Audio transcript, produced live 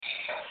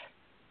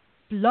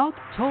Blog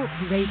Talk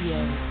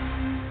Radio.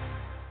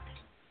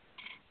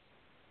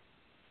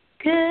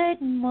 Good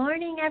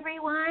morning,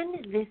 everyone.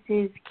 This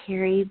is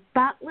Carrie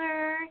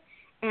Butler,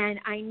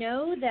 and I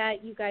know that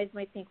you guys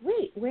might think,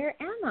 wait, where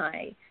am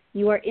I?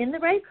 You are in the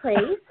right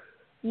place.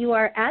 You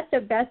are at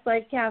the Best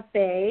Life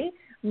Cafe.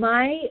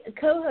 My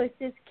co-host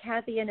is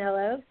Kathy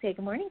Anello. Say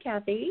good morning,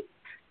 Kathy.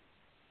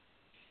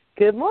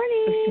 Good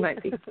morning. She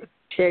might be.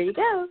 There you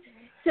go.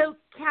 So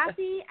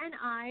Kathy and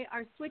I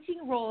are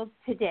switching roles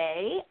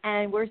today,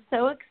 and we're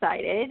so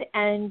excited.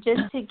 And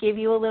just to give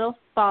you a little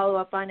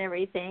follow-up on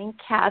everything,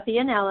 Kathy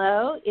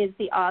Anello is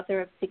the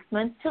author of 6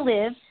 Months to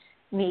Live,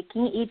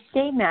 Making Each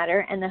Day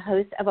Matter, and the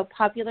host of a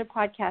popular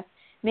podcast,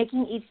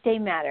 Making Each Day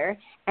Matter.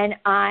 And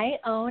I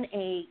own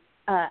a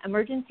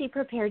emergency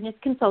preparedness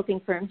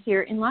consulting firm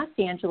here in Los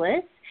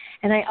Angeles,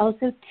 and I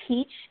also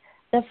teach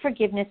the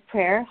forgiveness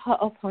prayer,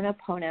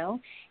 Ho'oponopono.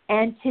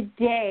 And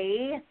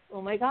today,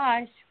 oh my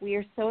gosh, we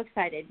are so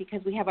excited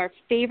because we have our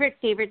favorite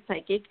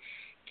psychic,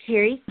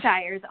 Carrie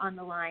Stiers, on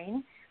the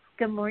line.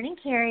 Good morning,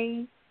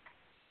 Carrie.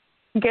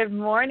 Good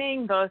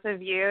morning, both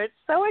of you. It's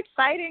so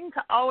exciting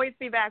to always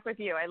be back with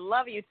you. I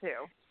love you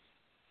too.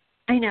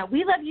 I know.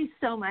 We love you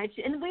so much.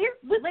 And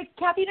we're like,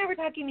 Kathy and I were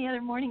talking the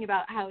other morning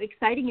about how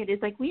exciting it is.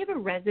 Like, we have a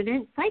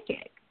resident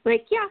psychic.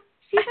 Like, yeah,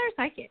 she's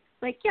our psychic.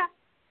 Like, yeah,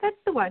 that's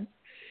the one.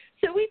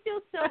 So we feel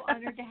so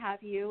honored to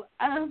have you.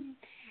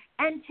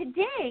 And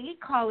today,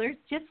 callers,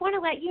 just want to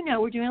let you know,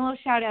 we're doing a little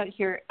shout out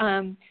here.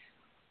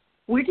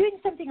 We're doing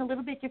something a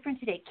little bit different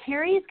today.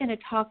 Carrie is going to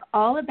talk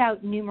all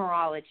about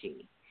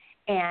numerology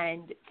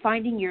and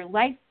finding your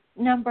life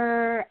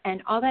number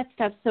and all that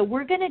stuff. So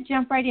we're going to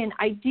jump right in.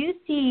 I do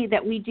see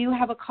that we do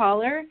have a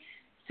caller.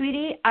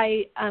 Sweetie,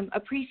 I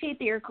appreciate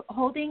that you're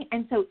holding.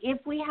 And so if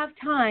we have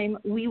time,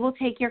 we will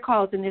take your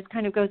calls. And this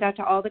kind of goes out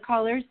to all the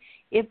callers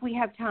if we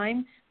have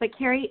time. But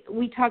Carrie,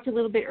 we talked a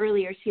little bit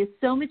earlier. She has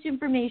so much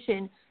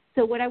information.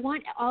 So what I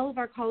want all of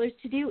our callers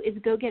to do is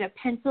go get a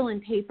pencil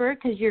and paper,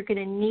 because you're going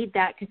to need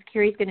that, because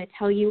Carrie's going to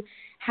tell you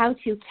how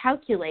to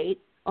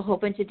calculate a whole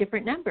bunch of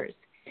different numbers.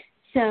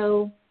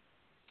 So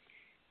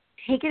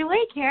take it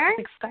away, Carrie.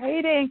 It's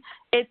exciting.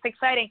 It's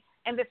exciting.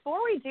 And before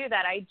we do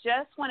that, I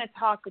just want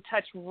to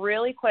touch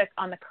really quick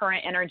on the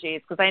current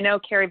energies, because I know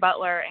Carrie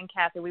Butler and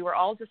Kathy, we were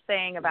all just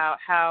saying about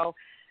how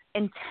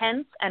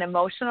intense and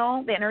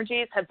emotional the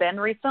energies have been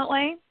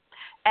recently.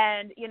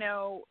 And, you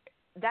know,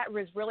 that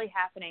was really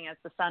happening as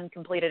the sun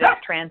completed its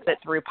transit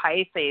through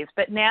Pisces.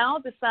 But now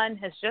the sun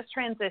has just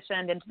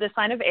transitioned into the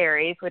sign of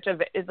Aries, which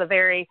is a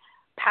very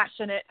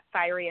passionate,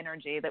 fiery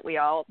energy that we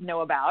all know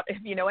about. If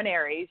you know an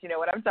Aries, you know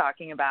what I'm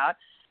talking about.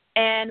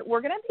 And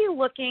we're going to be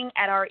looking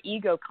at our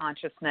ego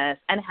consciousness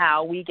and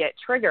how we get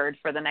triggered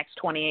for the next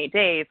 28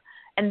 days,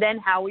 and then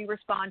how we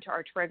respond to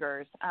our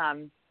triggers.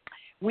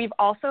 We've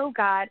also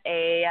got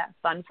a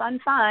fun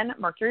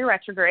Mercury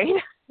retrograde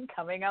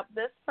coming up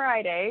this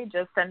Friday,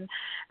 just an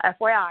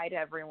FYI to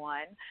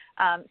everyone.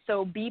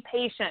 So be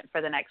patient for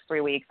the next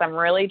 3 weeks.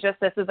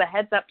 This is a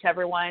heads up to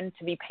everyone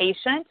to be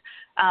patient.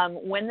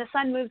 When the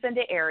sun moves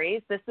into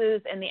Aries, this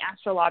is in the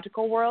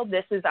astrological world.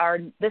 This is our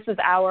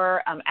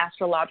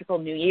astrological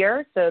new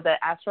year. So the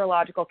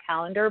astrological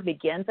calendar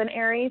begins in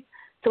Aries.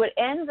 So it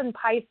ends in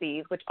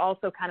Pisces, which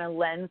also kind of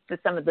lends to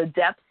some of the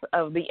depths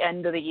of the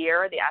end of the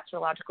year, the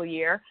astrological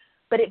year.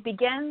 But it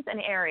begins in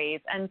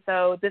Aries. And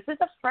so this is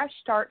a fresh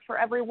start for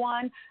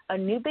everyone, a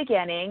new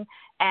beginning.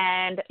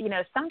 And, you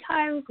know,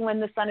 sometimes when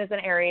the sun is in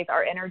Aries,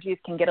 our energies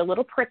can get a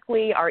little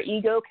prickly. Our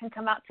ego can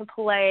come out to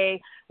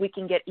play. We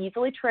can get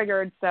easily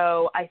triggered.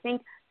 So I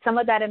think some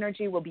of that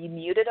energy will be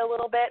muted a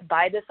little bit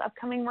by this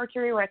upcoming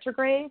Mercury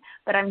retrograde,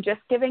 but I'm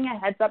just giving a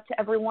heads up to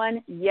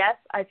everyone. Yes,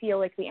 I feel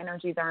like the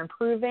energies are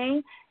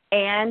improving,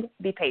 and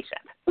be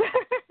patient.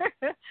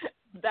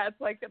 That's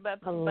what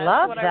I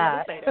want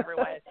to say to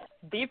everyone.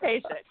 Be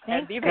patient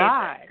and be patient.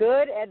 God.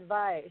 Good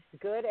advice.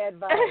 Good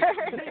advice.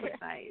 Good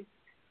advice.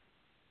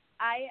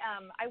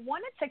 I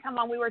wanted to come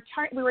on. We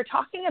were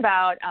talking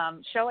about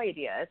show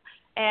ideas,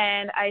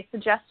 and I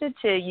suggested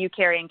to you,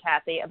 Carrie and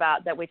Kathy,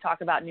 that we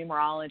talk about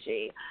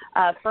numerology.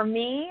 For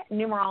me,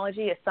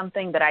 numerology is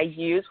something that I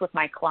use with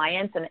my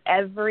clients in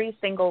every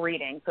single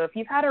reading. So if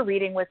you've had a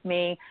reading with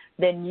me,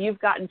 then you've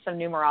gotten some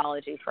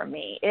numerology from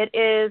me. It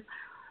is.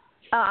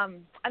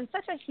 I'm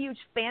such a huge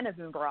fan of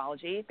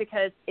numerology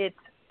because it's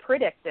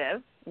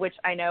predictive, which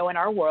I know in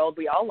our world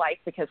we all like,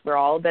 because we're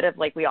all a bit of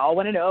like, we all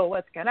want to know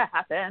what's going to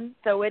happen.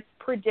 So it's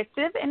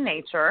predictive in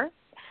nature.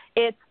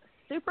 It's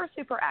super,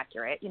 super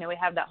accurate. You know, we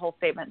have that whole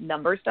statement,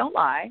 numbers don't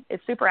lie.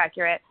 It's super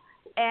accurate.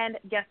 And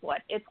guess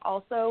what? It's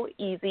also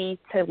easy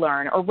to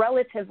learn, or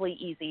relatively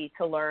easy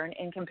to learn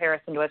in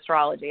comparison to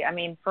astrology. I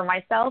mean, for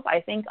myself,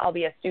 I think I'll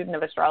be a student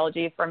of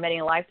astrology for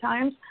many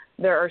lifetimes.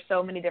 There are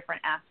so many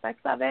different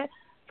aspects of it.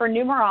 For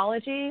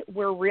numerology,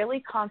 we're really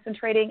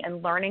concentrating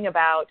and learning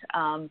about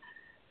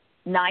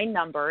 9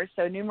 numbers.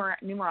 So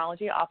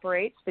numerology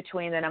operates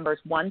between the numbers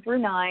 1 through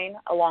 9,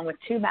 along with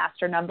 2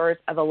 master numbers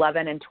of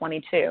 11 and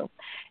 22.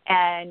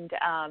 And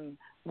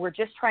we're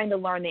just trying to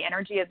learn the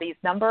energy of these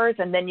numbers,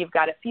 and then you've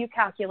got a few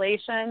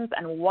calculations,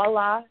 and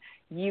voila,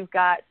 you've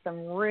got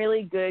some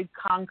really good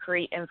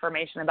concrete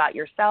information about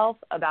yourself,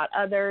 about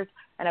others,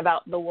 and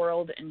about the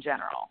world in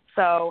general.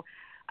 So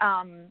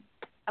I'm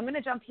going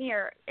to jump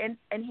here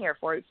in here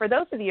for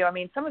those of you. I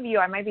mean, some of you,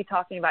 I might be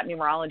talking about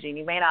numerology, and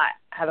you may not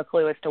have a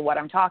clue as to what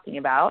I'm talking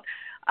about.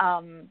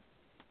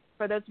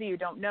 For those of you who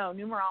don't know,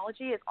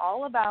 numerology is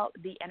all about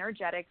the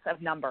energetics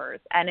of numbers,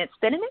 and it's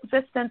been in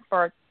existence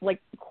for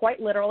quite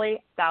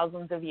literally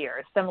thousands of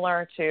years,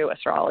 similar to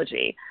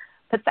astrology.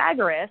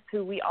 Pythagoras,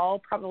 who we all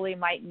probably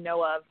might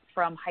know of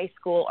from high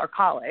school or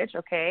college,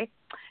 okay?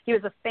 He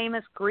was a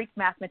famous Greek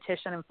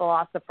mathematician and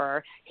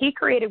philosopher. He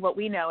created what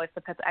we know as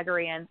the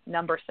Pythagorean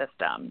number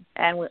system,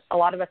 and a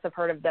lot of us have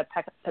heard of the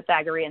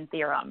Pythagorean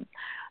theorem.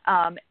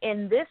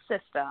 In this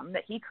system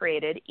that he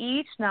created,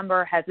 each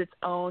number has its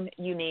own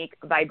unique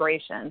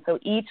vibration. So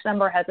each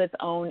number has its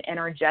own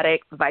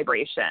energetic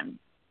vibration.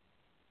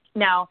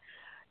 Now,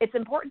 it's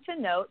important to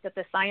note that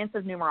the science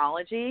of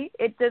numerology,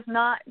 it does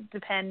not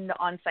depend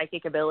on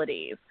psychic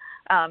abilities.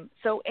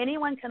 So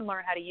anyone can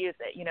learn how to use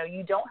it. You know,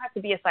 you don't have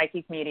to be a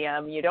psychic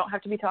medium. You don't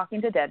have to be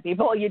talking to dead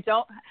people. You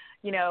don't,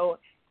 you know,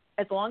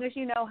 as long as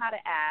you know how to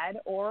add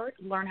or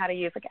learn how to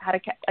use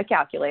a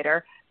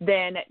calculator,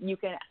 then you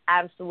can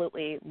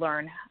absolutely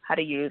learn how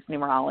to use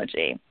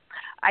numerology.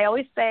 I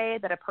always say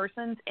that a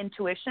person's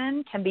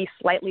intuition can be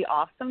slightly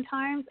off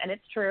sometimes, and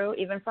it's true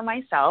even for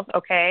myself,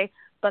 okay?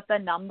 But the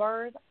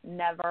numbers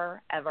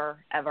never,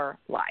 ever, ever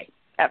lie,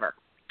 ever.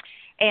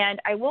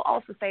 And I will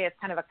also say as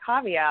kind of a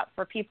caveat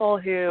for people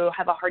who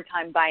have a hard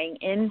time buying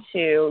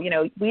into, you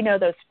know, we know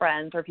those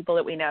friends or people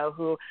that we know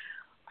who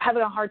have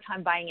a hard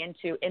time buying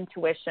into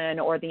intuition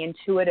or the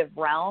intuitive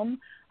realm.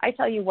 I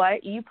tell you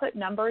what, you put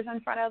numbers in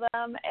front of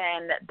them,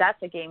 and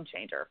that's a game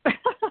changer.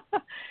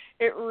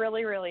 It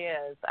really, really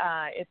is.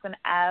 It's an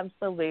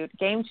absolute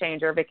game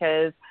changer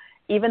because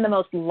even the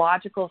most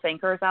logical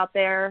thinkers out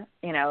there,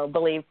 you know,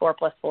 believe 4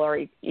 +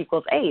 4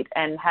 equals 8,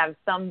 and have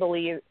some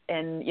believe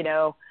in, you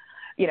know,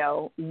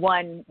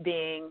 1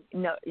 being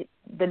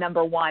the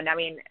number 1. I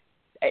mean,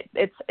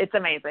 it's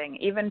amazing.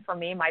 Even for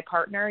me, my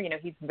partner, you know,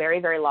 he's very,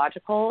 very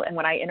logical. And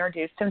when I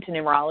introduced him to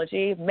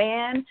numerology,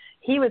 man,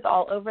 he was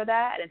all over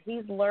that. And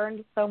he's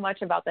learned so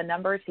much about the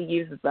numbers. He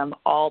uses them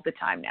all the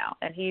time now.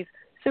 And he's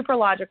super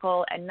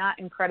logical and not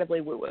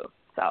incredibly woo-woo.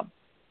 So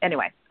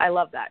anyway, I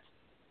love that.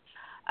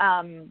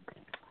 I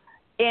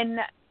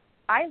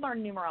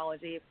learned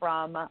numerology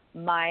from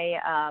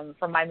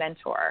my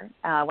mentor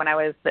when I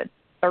was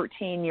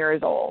 13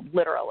 years old,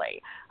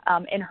 literally.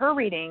 In her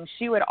reading,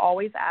 she would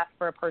always ask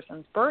for a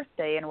person's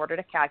birthday in order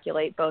to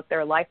calculate both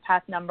their life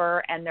path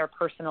number and their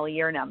personal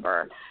year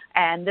number.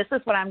 And this is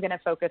what I'm going to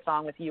focus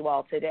on with you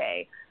all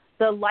today.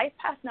 The life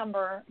path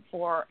number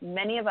for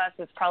many of us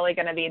is probably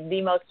going to be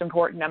the most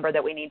important number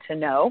that we need to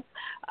know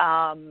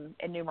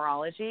in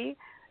numerology.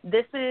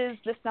 This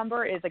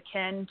number is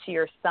akin to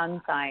your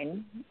sun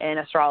sign in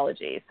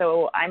astrology.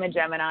 So I'm a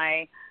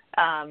Gemini.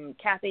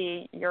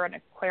 Kathy, you're an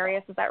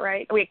Aquarius, is that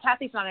right? Wait,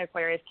 Kathy's not an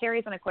Aquarius.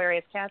 Carrie's an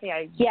Aquarius. Kathy,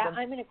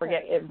 I'm an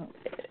Aquarius.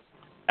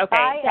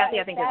 Okay, Kathy,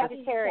 I think is a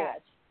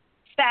Sagittarius.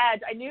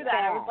 Sag. I knew that.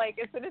 I was like,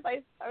 as soon as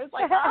I was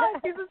like, oh,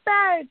 she's a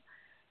Sag.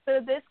 So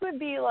this would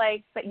be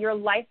like, your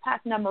life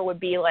path number would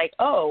be like,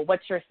 oh,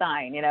 what's your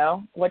sign? You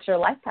know, what's your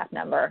life path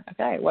number?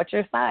 Okay, what's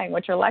your sign?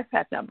 What's your life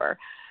path number?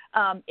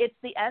 It's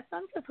the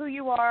essence of who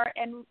you are,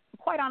 and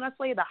quite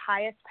honestly, the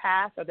highest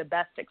path or the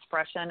best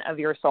expression of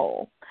your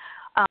soul.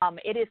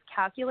 It is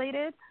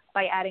calculated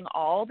by adding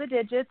all the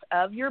digits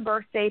of your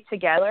birthday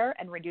together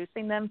and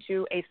reducing them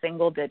to a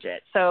single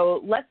digit.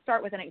 So let's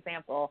start with an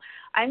example.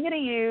 I'm going to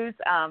use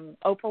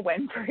Oprah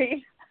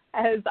Winfrey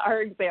as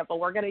our example.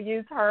 We're going to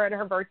use her and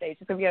her birthday.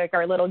 She's going to be like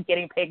our little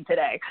guinea pig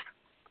today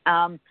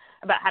about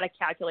how to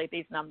calculate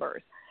these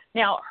numbers.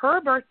 Now, her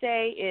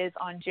birthday is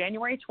on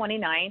January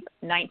 29th,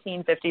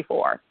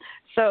 1954.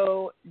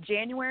 So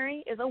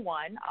January is a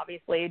 1.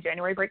 Obviously,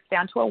 January breaks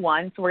down to a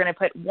 1. So we're going to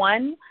put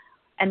 1,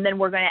 and then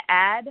we're going to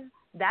add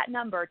that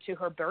number to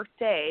her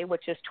birthday,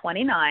 which is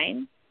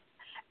 29.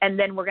 And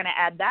then we're going to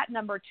add that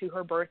number to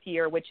her birth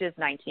year, which is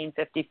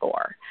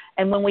 1954.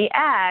 And when we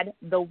add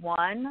the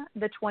 1,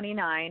 the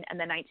 29, and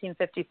the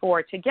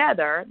 1954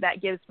 together,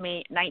 that gives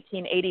me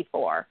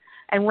 1984.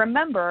 And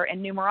remember,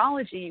 in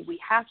numerology,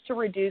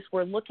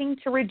 we're looking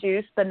to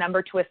reduce the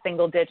number to a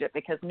single digit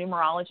because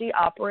numerology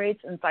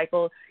operates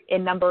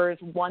in numbers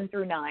 1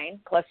 through 9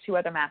 plus 2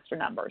 other master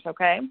numbers,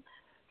 okay?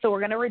 So we're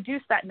going to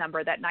reduce that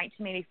number, that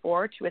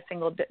 1984, to a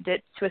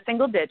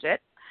single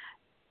digit.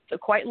 So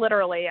quite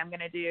literally, I'm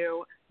going to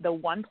do the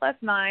 1 plus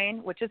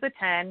 9, which is a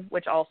 10,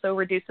 which also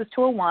reduces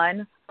to a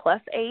 1, plus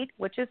 8,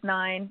 which is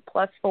 9,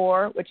 plus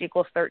 4, which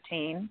equals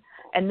 13.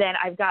 And then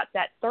I've got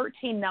that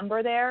 13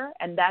 number there,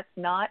 and that's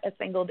not a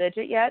single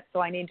digit yet, so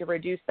I need to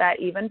reduce that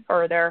even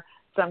further.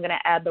 So I'm going to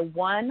add the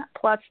 1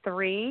 plus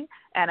 3,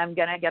 and I'm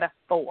going to get a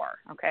 4,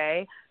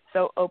 okay?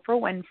 So Oprah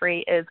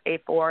Winfrey is a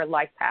 4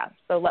 life path.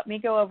 So let me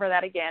go over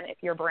that again if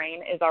your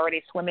brain is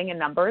already swimming in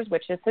numbers,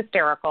 which is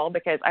hysterical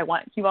because I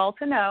want you all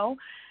to know,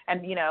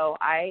 and, you know,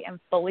 I am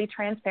fully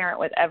transparent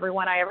with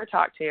everyone I ever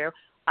talk to.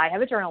 I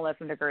have a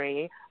journalism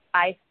degree.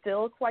 I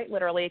still quite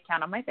literally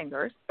count on my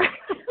fingers. I'm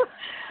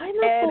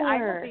a and 4. I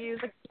have to use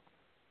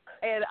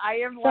and I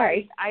am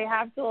Sorry. I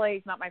have to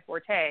it's not my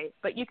forte,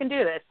 but you can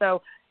do this.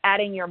 So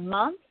adding your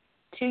month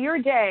to your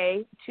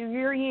day to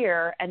your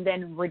year, and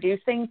then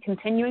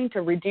continuing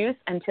to reduce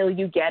until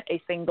you get a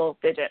single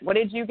digit. What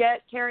did you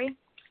get, Carrie?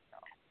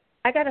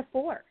 I got a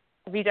 4.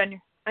 Have you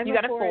done? You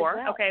got a 4.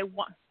 Well. Okay.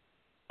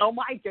 Oh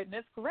my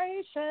goodness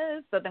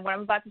gracious! So then, what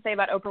I'm about to say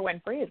about Oprah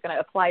Winfrey is going to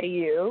apply to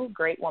you,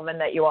 great woman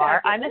that you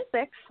are. I'm a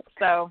 6,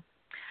 so.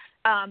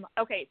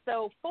 Okay,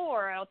 so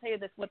 4, I'll tell you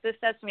this, what this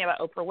says to me about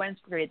Oprah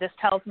Winfrey. This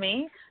tells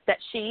me that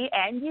she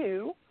and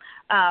you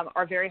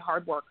are very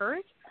hard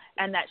workers,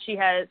 and that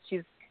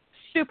she's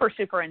super,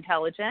 super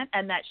intelligent,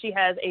 and that she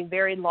has a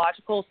very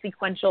logical,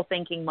 sequential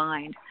thinking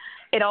mind.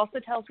 It also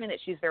tells me that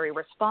she's very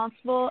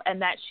responsible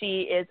and that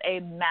she is a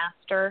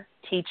master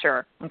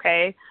teacher,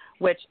 okay,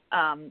 which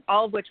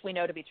all of which we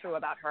know to be true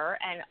about her.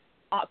 And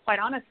quite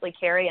honestly,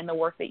 Carrie, in the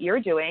work that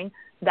you're doing,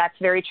 that's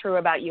very true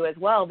about you as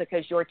well,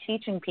 because you're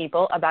teaching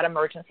people about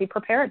emergency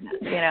preparedness,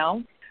 you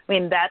know? I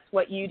mean, that's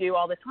what you do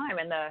all the time.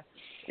 And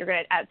you're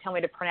going to tell me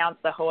to pronounce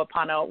the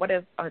Ho'opono.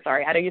 I'm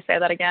sorry, how do you say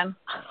that again?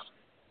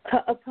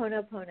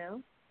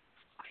 Ho'oponopono.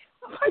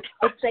 Oh my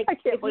gosh, it's like I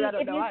can't believe I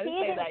don't know how to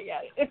say that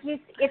yet. If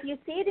you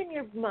see it in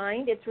your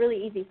mind, it's really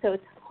easy. So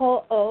it's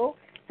Ho'o,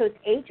 so it's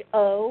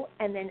H-O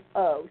and then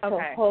O. So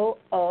okay.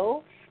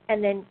 Ho'o,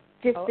 and then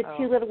just the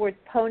 2 little words,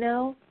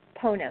 Pono.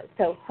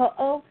 So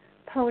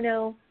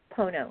Ho'oponopono.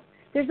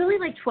 There's only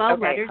like 12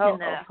 letters in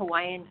the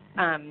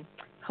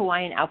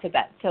Hawaiian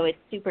alphabet, so it's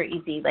super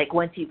easy. Like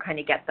once you kind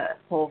of get the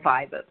whole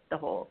vibe of the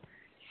whole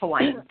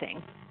Hawaiian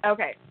thing.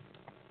 Okay.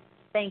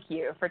 Thank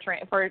you for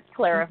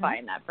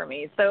clarifying that for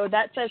me. So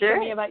that says to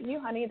me about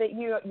you, honey, that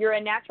you're a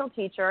natural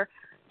teacher.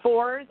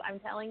 4s, I'm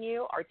telling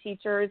you, are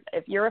teachers.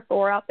 If you're a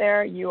 4 out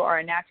there, you are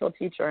a natural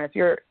teacher. And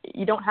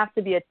you don't have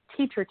to be a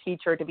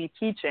teacher to be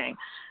teaching.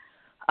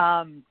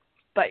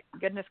 But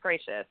goodness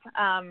gracious.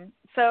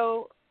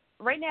 So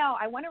right now,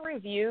 I want to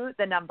review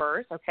the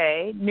numbers,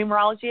 okay?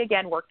 Numerology,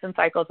 again, works in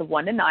cycles of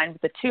 1 to 9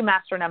 with the 2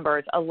 master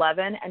numbers,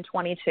 11 and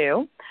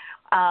 22.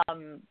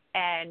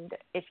 And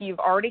if you've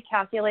already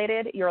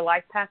calculated your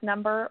life path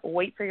number,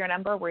 wait for your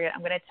number. I'm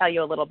going to tell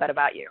you a little bit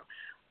about you.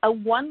 A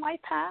 1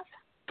 life path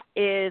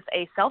is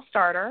a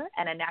self-starter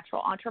and a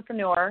natural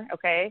entrepreneur,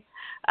 okay?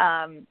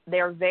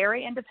 They're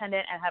very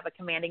independent and have a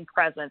commanding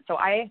presence. So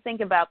I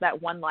think about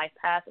that 1 life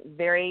path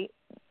very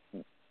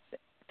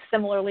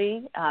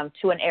similarly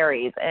to an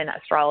Aries in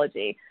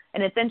astrology.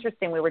 And it's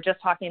interesting, we were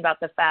just talking about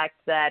the fact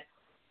that,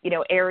 you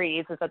know,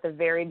 Aries is at the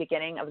very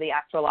beginning of the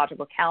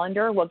astrological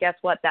calendar. Well, guess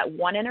what? That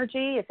 1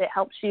 energy, if it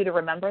helps you to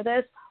remember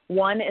this,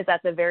 1 is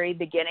at the very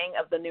beginning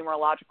of the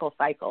numerological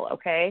cycle,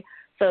 okay?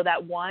 So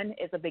that 1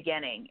 is a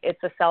beginning.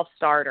 It's a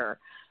self-starter,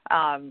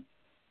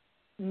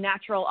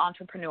 natural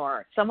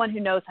entrepreneur, someone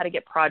who knows how to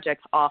get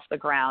projects off the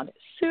ground,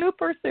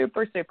 super,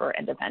 super, super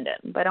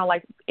independent. They don't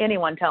like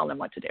anyone telling them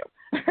what to do.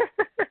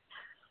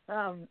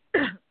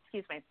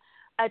 Excuse me.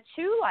 A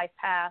 2 life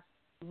path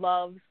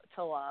loves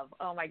to love.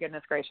 Oh my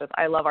goodness gracious.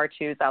 I love our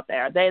 2s out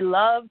there. They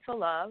love to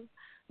love.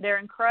 They're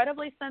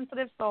incredibly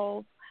sensitive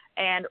souls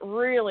and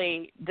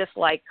really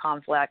dislike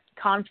conflict,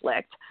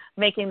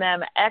 making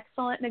them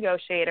excellent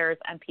negotiators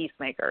and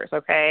peacemakers,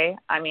 okay?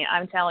 I mean,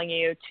 I'm telling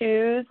you,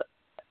 2s,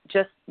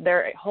 just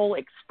their whole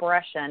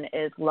expression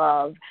is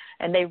love,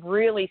 and they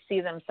really see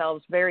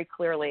themselves very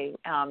clearly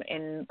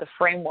in the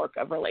framework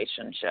of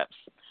relationships.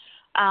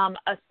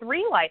 A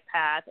 3 life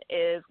path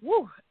is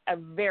a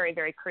very,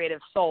 very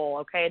creative soul,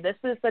 okay? This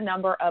is the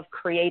number of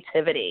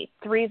creativity.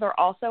 3s are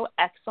also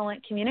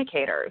excellent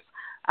communicators.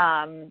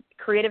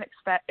 Creative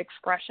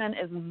expression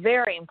is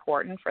very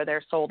important for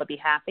their soul to be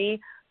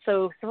happy.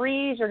 So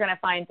 3s, you're going to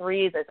find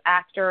 3s as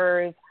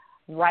actors,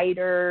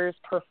 writers,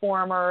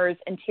 performers,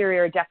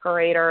 interior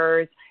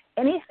decorators,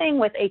 anything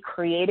with a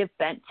creative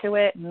bent to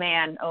it.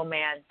 Man, oh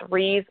man,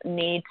 3s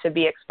need to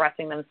be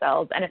expressing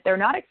themselves. And if they're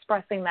not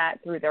expressing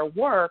that through their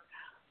work,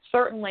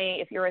 certainly,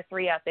 if you're a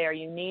 3 out there,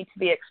 you need to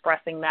be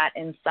expressing that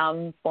in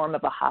some form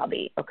of a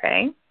hobby,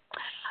 okay?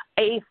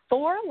 A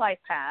 4 life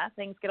path,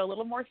 things get a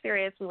little more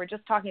serious. We were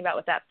just talking about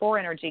with that 4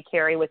 energy,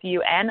 Carrie, with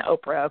you and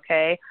Oprah,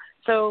 okay?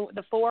 So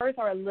the 4s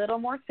are a little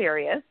more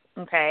serious,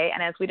 okay?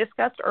 And as we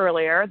discussed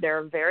earlier,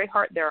 they're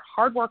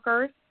hard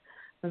workers,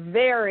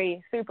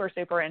 very super,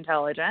 super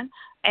intelligent,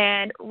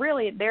 and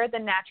really they're the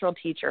natural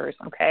teachers,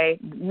 okay?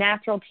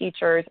 Natural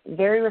teachers,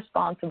 very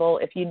responsible.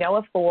 If you know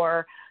a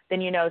 4, then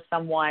you know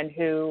someone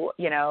who,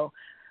 you know,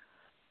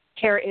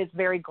 is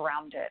very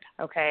grounded,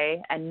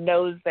 okay, and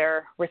knows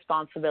their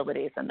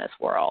responsibilities in this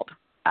world.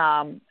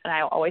 And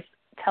I always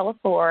tell a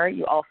 4,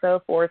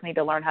 4s need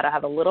to learn how to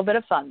have a little bit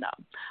of fun,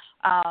 though.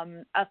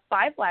 A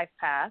 5 life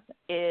path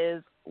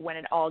is when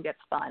it all gets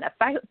fun. A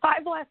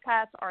 5 life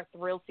paths are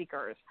thrill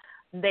seekers.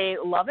 They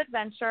love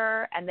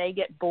adventure, and they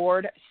get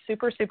bored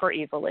super, super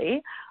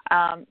easily.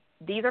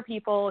 These are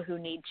people who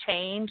need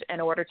change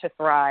in order to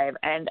thrive,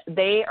 and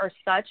they are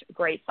such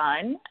great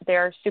fun.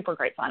 They're super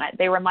great fun.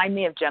 They remind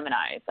me of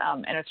Geminis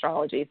in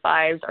astrology.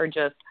 5s are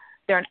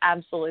they're an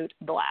absolute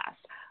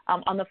blast.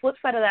 On the flip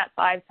side of that,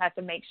 5s have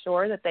to make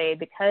sure that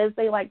because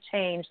they like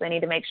change, they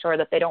need to make sure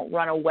that they don't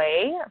run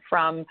away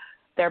from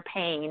their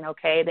pain,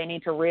 okay? They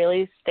need to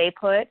really stay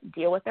put,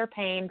 deal with their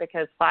pain,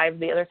 because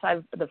the other side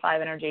of the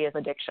 5 energy is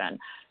addiction.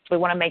 So we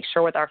want to make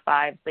sure with our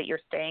 5s that you're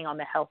staying on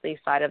the healthy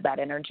side of that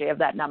energy, of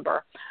that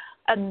number.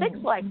 A 6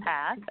 life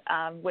path,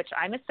 which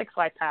I'm a 6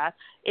 life path,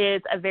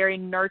 is a very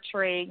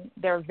nurturing,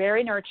 they're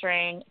very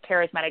nurturing,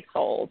 charismatic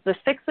souls. The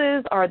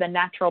 6s are the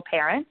natural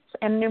parents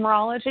in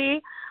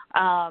numerology,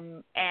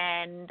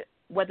 and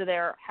whether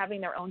they're having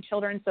their own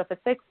children. So if a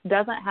 6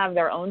 doesn't have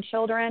their own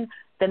children,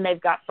 then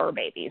they've got fur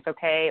babies,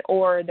 okay?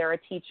 Or they're a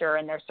teacher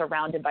and they're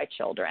surrounded by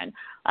children.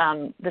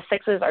 The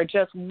 6s are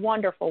just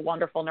wonderful,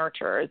 wonderful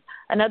nurturers.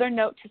 Another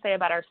note to say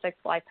about our 6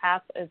 life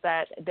paths is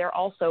that they're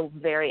also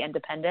very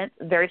independent,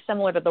 very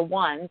similar to the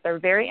 1s. They're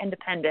very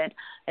independent,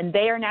 and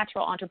they are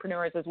natural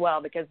entrepreneurs as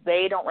well, because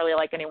they don't really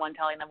like anyone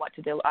telling them what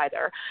to do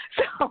either.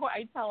 So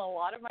I tell a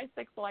lot of my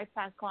 6 life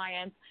path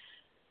clients,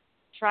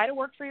 try to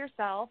work for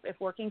yourself. If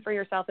working for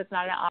yourself is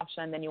not an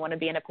option, then you want to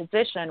be in a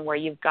position where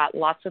you've got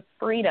lots of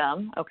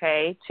freedom,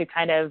 okay, to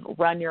kind of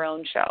run your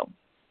own show.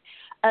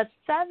 A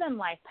 7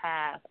 life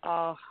path,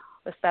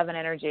 the 7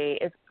 energy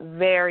is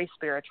very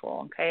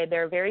spiritual, okay?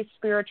 They're very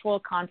spiritual,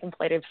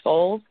 contemplative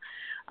souls.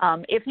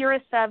 If you're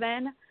a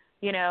 7,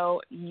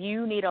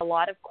 you need a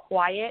lot of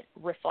quiet,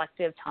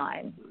 reflective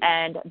time.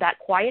 And that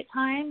quiet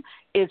time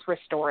is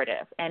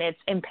restorative, and it's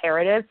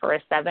imperative for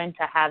a 7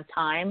 to have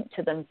time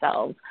to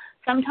themselves.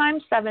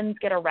 Sometimes 7s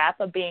get a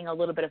rap of being a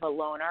little bit of a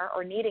loner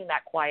or needing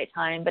that quiet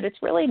time, but it's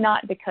really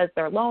not because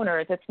they're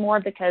loners. It's more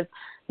because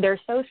they're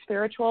so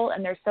spiritual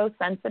and they're so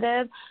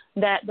sensitive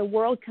that the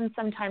world can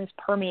sometimes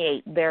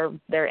permeate their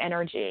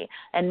energy,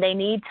 and they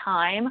need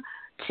time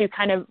to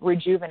kind of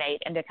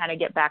rejuvenate and to kind of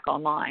get back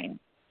online.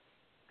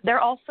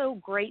 They're also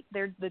great.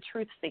 They're the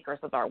truth seekers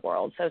of our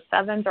world. So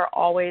 7s are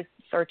always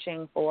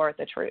searching for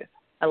the truth.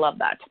 I love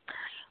that.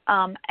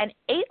 An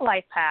 8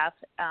 life path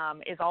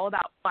is all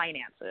about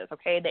finances,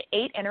 okay? The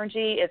 8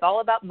 energy is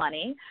all about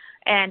money.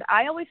 And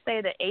I always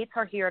say that 8s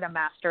are here to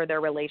master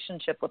their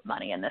relationship with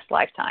money in this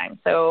lifetime.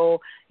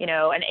 So,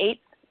 an 8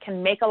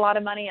 can make a lot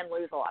of money and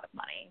lose a lot of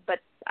money. But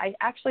I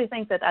actually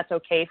think that that's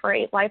okay for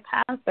 8 life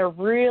paths. They're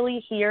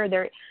really here.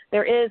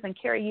 There is, and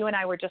Carrie, you and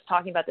I were just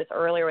talking about this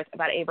earlier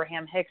about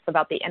Abraham Hicks,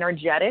 about the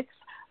energetics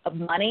of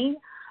money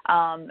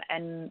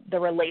and the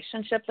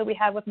relationship that we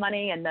have with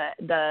money, and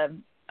the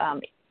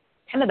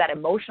kind of that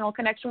emotional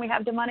connection we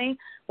have to money.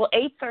 Well,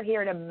 8s are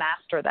here to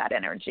master that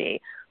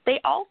energy. They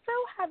also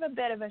have a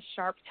bit of a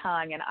sharp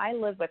tongue, and I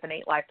live with an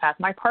 8 life path.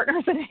 My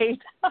partner's an 8.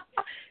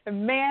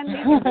 And man, he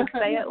can just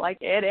say it like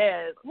it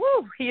is.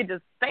 Woo, he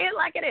just say it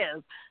like it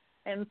is.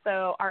 And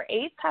so our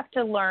 8s have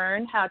to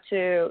learn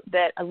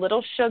that a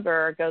little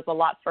sugar goes a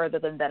lot further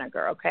than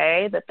vinegar,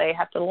 okay? That they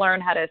have to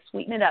learn how to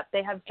sweeten it up.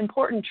 They have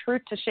important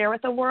truth to share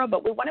with the world,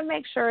 but we want to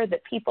make sure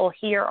that people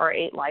hear our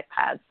 8 life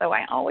paths. So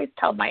I always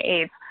tell my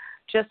 8s,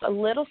 just a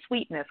little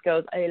sweetness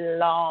goes a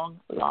long,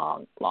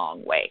 long,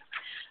 long way.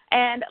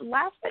 And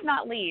last but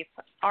not least,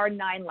 our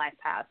 9 life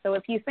paths. So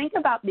if you think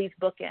about these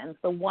bookends,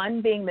 the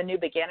 1 being the new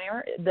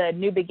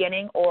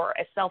beginning or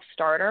a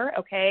self-starter,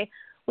 okay,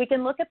 we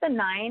can look at the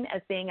 9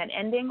 as being an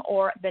ending,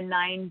 or the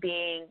 9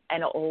 being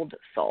an old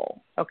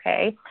soul,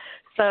 okay?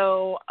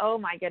 So, oh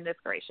my goodness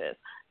gracious.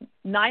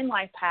 9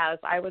 life paths,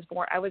 I was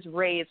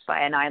raised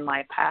by a 9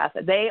 life path.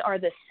 They are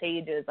the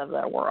sages of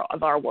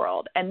our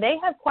world. And they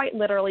have quite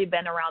literally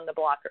been around the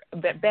block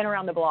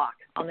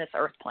on this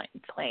earth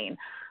plane.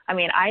 I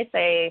mean, I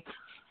say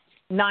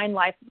 9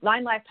 life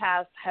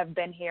paths have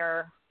been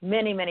here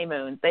many, many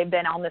moons. They've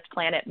been on this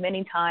planet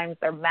many times.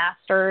 They're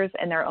masters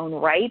in their own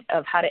right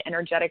of how to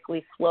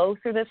energetically flow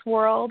through this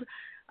world.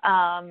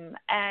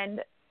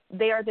 And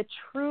they are the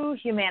true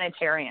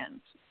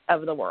humanitarians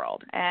of the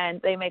world.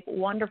 And they make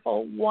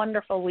wonderful,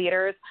 wonderful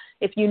leaders.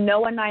 If you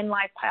know a 9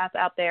 life path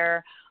out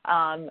there,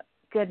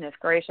 goodness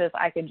gracious,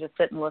 I could just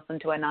sit and listen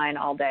to a 9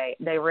 all day.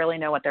 They really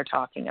know what they're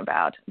talking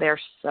about. They're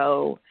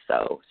so,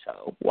 so,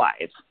 so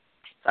wise.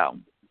 So,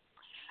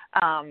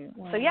 wow.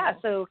 So yeah,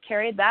 so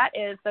Carrie, that's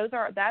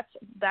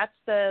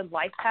the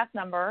life path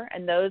number,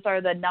 and those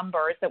are the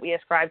numbers that we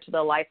ascribe to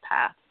the life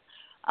path,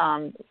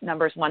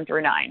 numbers 1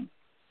 through 9.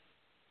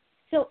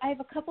 So I have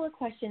a couple of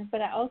questions,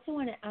 but I also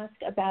want to ask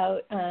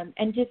about,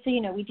 and just so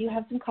you know, we do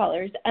have some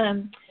callers.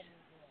 And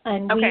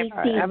okay, we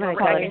see I'm going to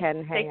go ahead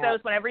and hang take those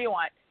whenever you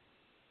want.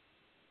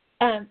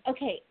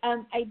 Okay,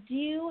 I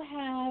do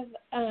have,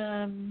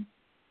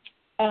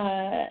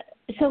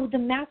 so the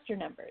master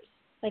numbers,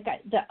 like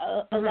the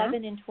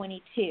 11 and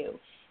 22.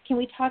 Can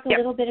we talk a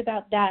little bit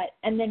about that?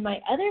 And then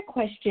my other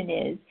question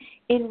is,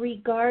 in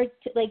regards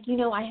to, like,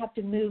 I have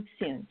to move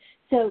soon.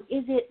 So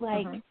is it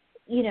like,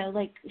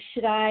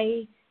 should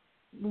I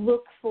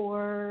look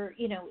for,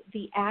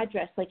 the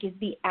address? Like, is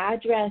the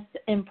address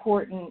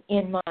important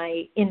in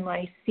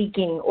my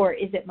seeking, or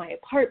is it my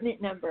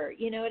apartment number?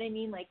 You know what I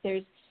mean? Like,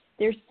 there's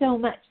so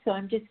much. So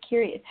I'm just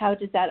curious, how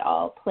does that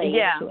all play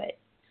into it?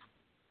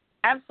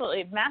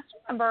 Absolutely. Master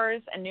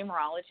numbers and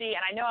numerology, and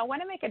I know I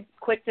want to make a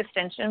quick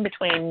distinction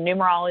between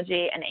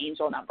numerology and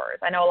angel numbers.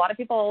 I know a lot of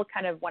people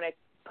kind of want to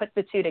put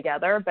the two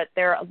together, but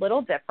they're a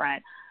little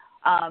different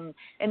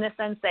in the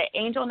sense that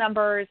angel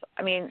numbers,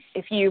 I mean,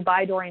 if you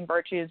buy Doreen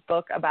Virtue's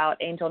book about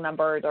angel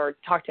numbers or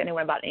talk to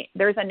anyone about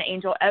there's an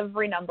angel,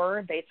 every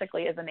number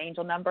basically is an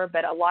angel number,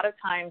 but a lot of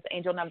times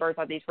angel numbers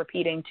are these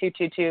repeating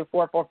 222,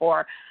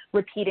 444,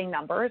 repeating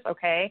numbers,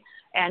 okay?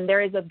 And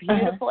there is a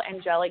beautiful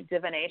angelic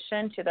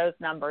divination to those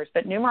numbers,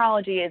 but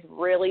numerology is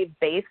really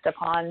based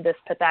upon this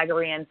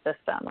Pythagorean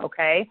system,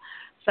 okay?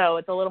 So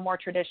it's a little more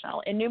traditional.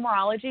 In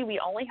numerology, we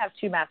only have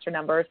two master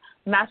numbers,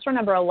 master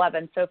number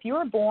 11. So if you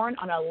were born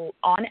on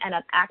an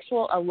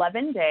actual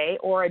 11 day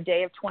or a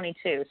day of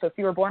 22, so if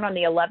you were born on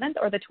the 11th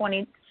or the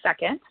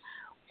 22nd,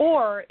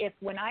 or if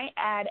when I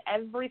add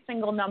every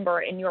single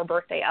number in your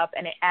birthday up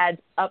and it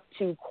adds up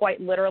to quite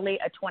literally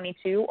a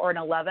 22 or an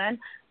 11,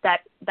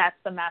 that's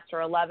the master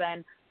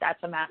 11.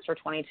 That's a master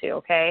 22.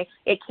 Okay,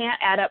 it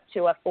can't add up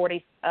to a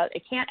 40.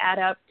 It can't add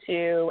up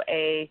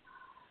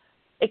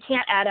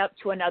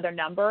to another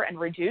number and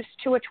reduce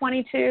to a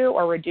 22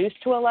 or reduce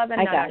to 11.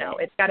 No.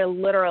 It's got to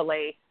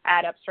literally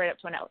add up straight up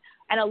to an 11.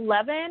 And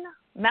 11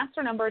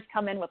 master numbers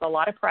come in with a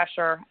lot of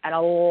pressure and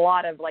a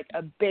lot of like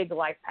a big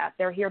life path.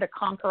 They're here to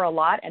conquer a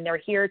lot, and they're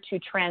here to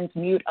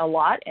transmute a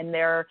lot in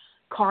their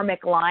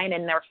karmic line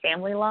and their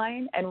family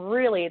line. And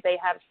really, they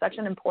have such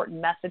an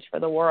important message for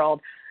the world.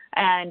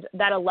 And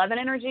that 11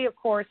 energy, of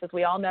course, as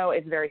we all know,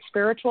 is very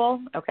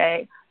spiritual,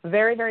 okay?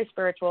 Very, very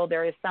spiritual.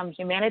 There is some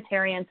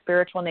humanitarian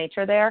spiritual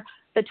nature there.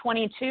 The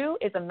 22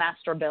 is a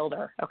master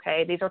builder,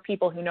 okay? These are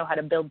people who know how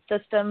to build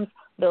systems,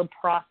 build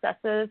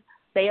processes.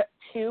 They,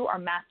 too, are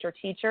master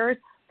teachers,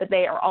 but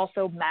they are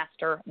also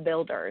master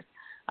builders.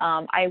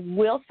 I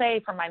will say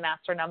for my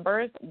master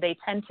numbers, they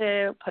tend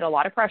to put a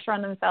lot of pressure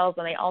on themselves,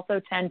 and they also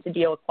tend to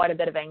deal with quite a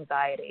bit of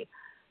anxiety.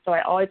 So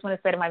I always want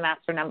to say to my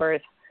master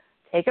numbers,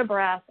 take a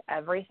breath.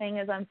 Everything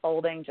is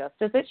unfolding just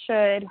as it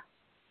should.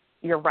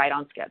 You're right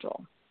on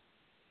schedule.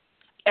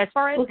 As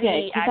far as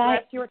the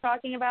address you were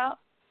talking about,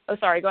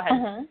 sorry, go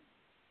ahead.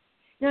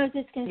 No, I was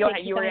just going to say,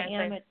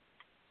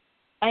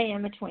 I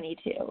am a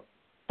 22.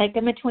 Like,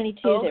 I'm a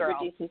 22 that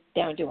reduces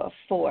down to a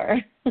 4.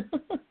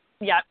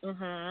 Yeah,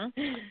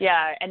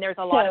 yeah, and there's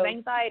a lot of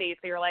anxiety.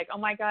 So you're like, oh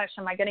my gosh,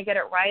 am I going to get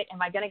it right? Am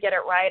I going to get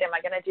it right? Am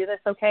I going to do this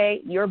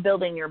okay? You're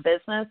building your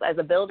business. As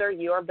a builder,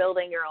 you're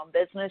building your own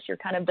business. You're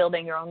kind of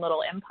building your own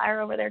little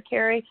empire over there,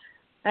 Carrie.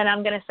 And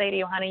I'm going to say to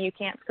you, honey, you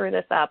can't screw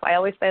this up. I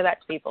always say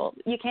that to people.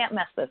 You can't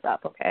mess this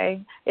up,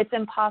 okay? It's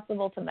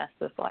impossible to mess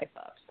this life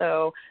up.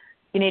 So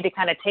you need to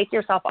kind of take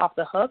yourself off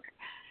the hook,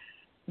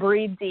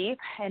 breathe deep,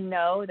 and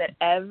know that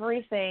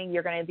everything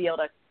you're going to be able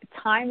to,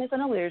 time is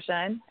an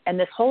illusion. And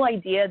this whole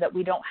idea that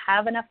we don't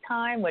have enough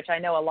time, which I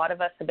know a lot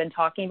of us have been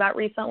talking about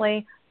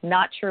recently,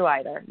 not true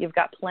either. You've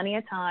got plenty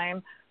of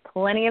time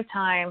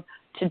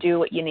to do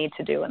what you need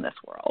to do in this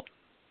world.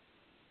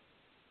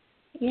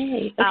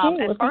 Yay.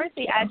 Okay, as far as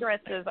the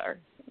addresses are,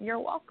 you're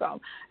welcome.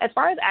 As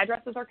far as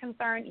addresses are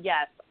concerned,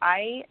 yes,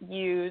 I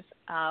use,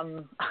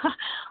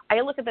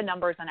 I look at the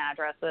numbers and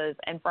addresses,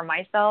 and for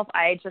myself,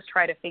 I just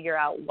try to figure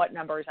out what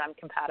numbers I'm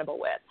compatible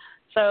with.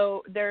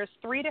 So there's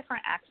 3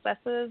 different axes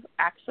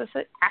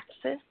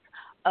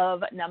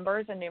of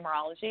numbers in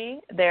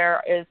numerology.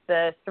 There is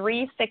the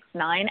 3, 6,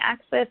 9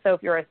 axis. So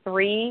if you're a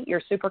 3,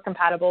 you're super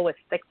compatible with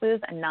 6s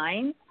and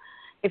 9s.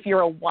 If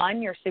you're a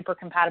 1, you're super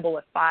compatible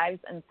with 5s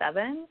and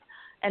 7s.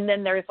 And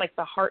then there's like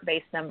the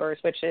heart-based numbers,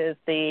 which is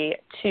the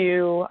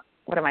 2,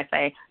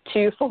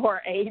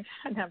 4, 8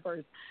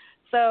 numbers.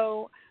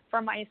 So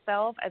for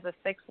myself as a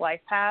 6 life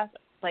path,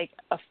 like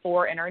a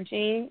 4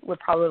 energy would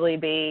probably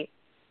be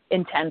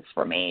intense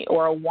for me,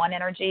 or a 1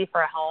 energy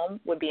for a home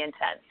would be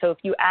intense. So if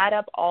you add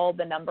up all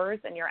the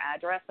numbers in your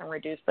address and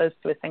reduce those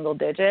to a single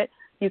digit,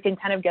 you can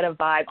kind of get a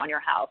vibe on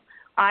your house.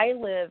 I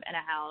live in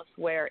a house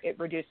where it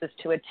reduces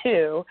to a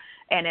 2,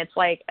 and it's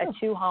like a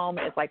 2 home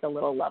is like a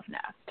little love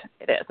nest.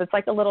 It is. It's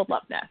like a little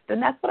love nest,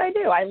 and that's what I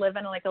do. I live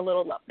in like a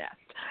little love nest.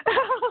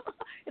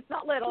 It's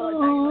not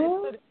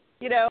little, it's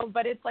actually,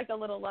 but it's like a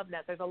little love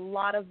nest. There's a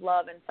lot of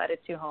love inside a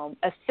 2 home.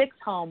 A 6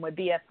 home would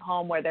be a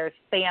home where there's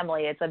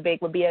family.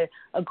 Would be a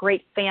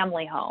great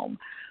family home.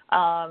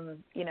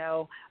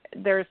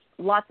 There's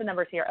lots of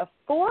numbers here. A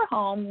 4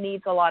 home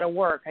needs a lot of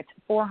work. A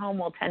 4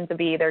 home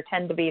there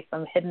tend to be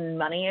some hidden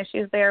money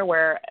issues there,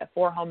 where a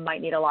 4 home might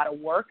need a lot of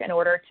work in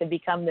order to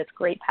become this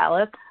great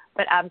palace.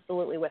 But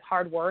absolutely, with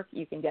hard work,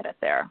 you can get it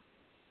there.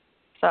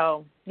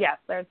 So yes,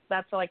 that's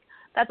a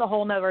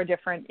whole nother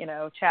different,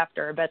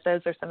 chapter, but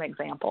those are some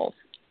examples.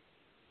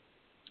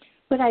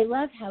 But I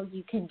love how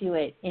you can do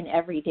it in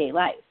everyday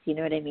life. You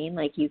know what I mean?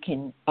 Like, you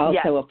can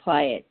also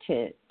apply it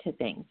to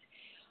things.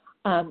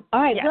 All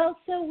right. Yeah. Well,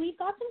 so we've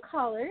got some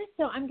callers.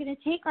 So I'm going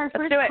to take our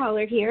first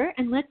caller here,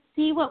 and let's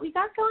see what we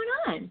got going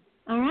on.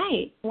 All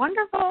right.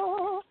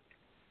 Wonderful.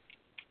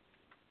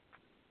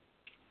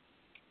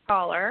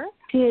 Caller.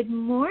 Good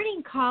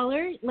morning,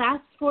 caller.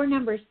 Last 4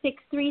 numbers,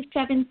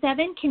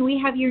 6377. Can we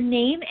have your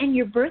name and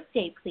your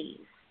birthday,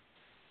 please?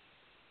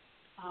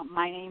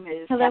 My name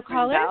is Hello, Catherine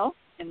caller? Bell,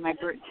 and my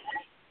birth.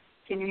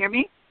 Can you hear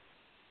me?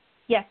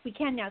 Yes, we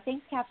can now.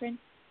 Thanks, Catherine.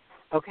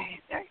 Okay,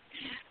 sorry.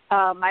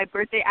 My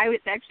birthday, I was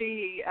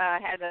actually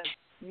had a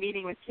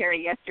meeting with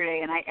Carrie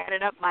yesterday, and I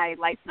added up my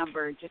life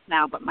number just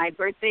now, but my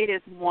birth date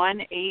is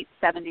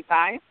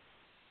 1/8/75.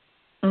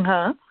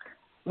 Uh-huh.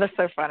 That's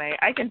so funny.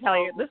 I can tell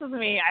you, this is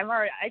me.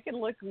 I can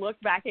look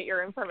back at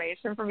your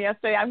information from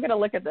yesterday. I'm going to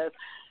look at this.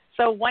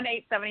 So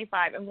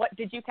 1/8/75. And what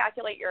did you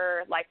calculate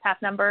your life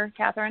path number,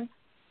 Catherine?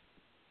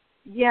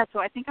 Yeah, so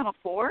I think I'm a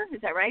 4.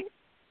 Is that right?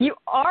 You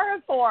are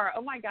a 4.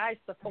 Oh my gosh,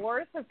 the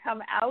 4s have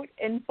come out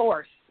in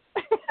force.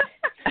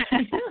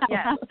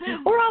 Yes.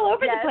 We're all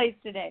over the place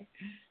today.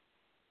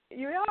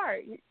 You are.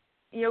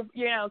 You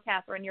know,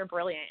 Catherine, you're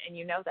brilliant, and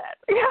you know that.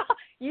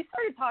 You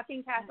started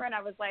talking, Catherine.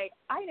 I was like,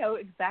 I know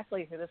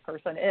exactly who this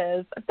person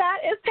is.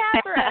 That is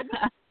Catherine.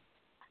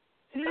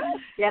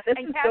 Yeah, this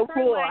and is Catherine, so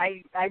cool.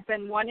 like, I've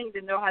been wanting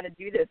to know how to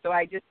do this, so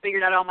I just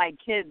figured out all my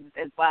kids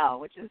as well,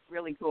 which is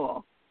really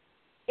cool.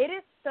 It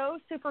is so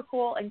super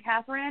cool. And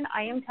Catherine,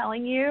 I am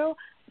telling you,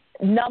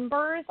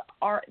 numbers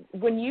are,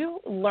 when you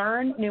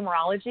learn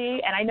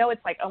numerology, and I know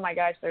it's like, oh my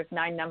gosh, there's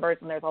 9 numbers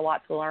and there's a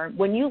lot to learn.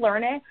 When you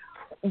learn it,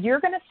 you're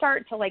going to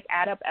start to like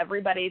add up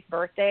everybody's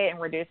birthday and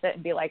reduce it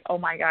and be like, oh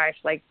my gosh,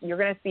 like you're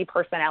going to see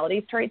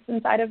personality traits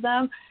inside of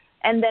them.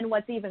 And then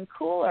what's even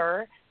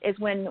cooler is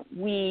when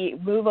we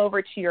move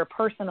over to your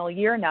personal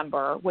year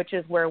number, which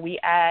is where we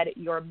add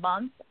your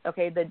month,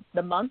 okay,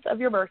 the month of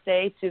your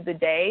birthday to the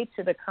day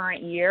to the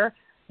current year.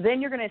 Then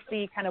you're going to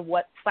see kind of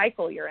what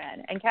cycle you're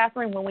in. And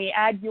Catherine, when we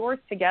add yours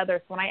together,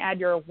 so when I add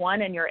your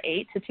 1 and your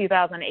 8 to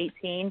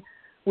 2018,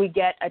 we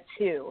get a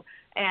 2.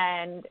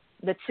 And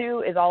the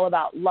 2 is all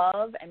about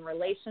love and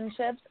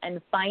relationships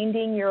and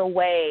finding your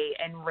way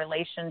in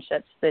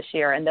relationships this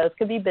year. And those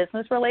could be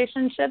business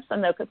relationships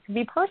and those could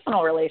be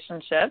personal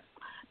relationships.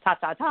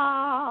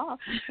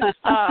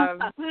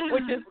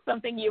 Which is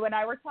something you and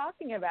I were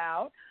talking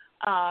about.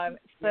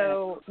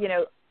 So, you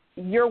know,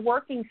 you're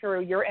working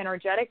through your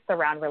energetics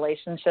around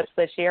relationships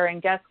this year.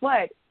 And guess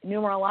what?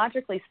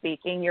 Numerologically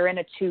speaking, you're in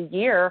a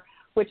 2-year,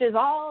 which is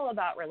all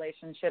about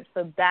relationships.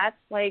 So that's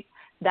what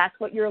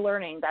you're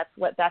learning. That's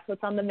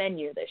what's on the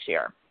menu this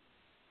year.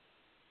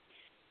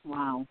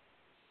 Wow.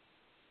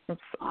 That's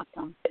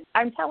awesome.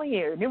 I'm telling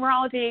you,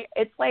 numerology,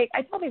 it's like,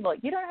 I tell people,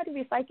 you don't have to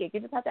be psychic.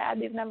 You just have to add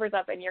these numbers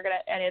up and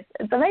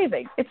it's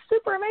amazing. It's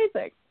super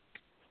amazing.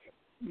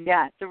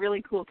 Yeah, it's a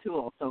really cool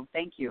tool. So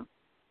thank you.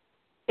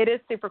 It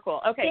is super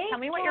cool. Okay, Thanks, tell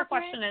me what Catherine. your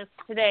question is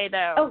today,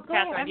 though. Oh, go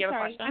Catherine, ahead. do you have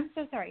sorry. a question? I'm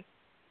so sorry.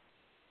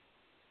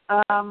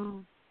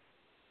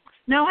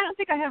 No, I don't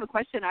think I have a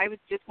question. I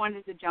just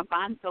wanted to jump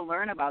on to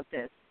learn about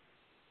this.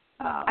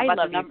 I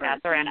love you,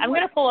 Catherine. I'm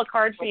going to pull a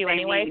card for you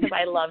anyway because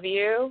I love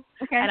you.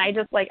 Okay. And I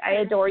just, I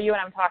adore you,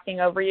 and I'm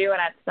talking over you,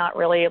 and it's not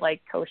really,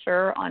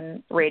 kosher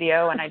on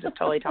radio, and I just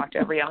totally talked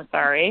over you. I'm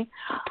sorry.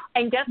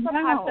 And guess what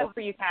popped up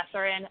for you,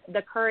 Catherine?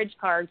 The courage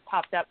card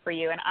popped up for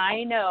you, and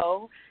I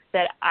know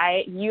that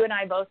you and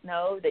I both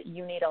know that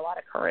you need a lot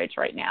of courage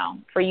right now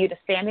for you to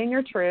stand in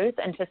your truth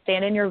and to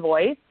stand in your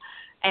voice.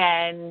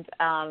 And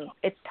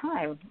it's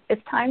time.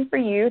 It's time for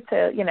you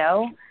to,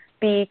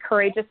 be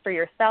courageous for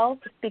yourself,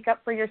 to speak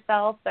up for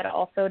yourself, but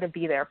also to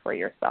be there for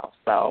yourself.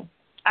 So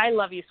I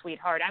love you,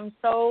 sweetheart. I'm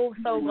so,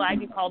 so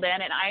glad you called in,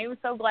 and I am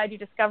so glad you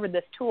discovered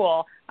this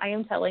tool. I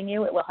am telling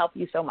you, it will help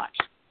you so much.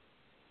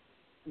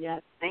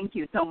 Yes, thank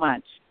you so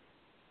much.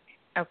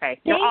 Okay.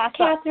 You're Thanks,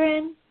 awesome.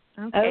 Catherine.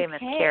 Okay, Miss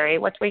Carrie.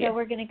 What do we get? So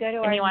we're going to go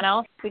to anyone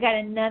else? We got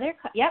another.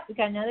 Yep, we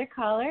got another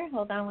caller.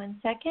 Hold on one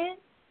second.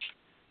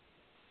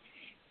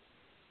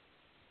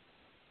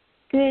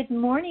 Good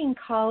morning,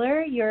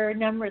 caller. Your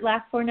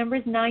last 4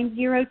 numbers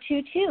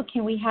 9022.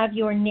 Can we have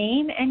your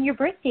name and your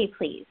birthday,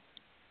 please?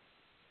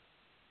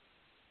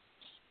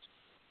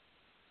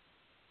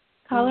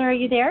 Caller, are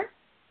you there?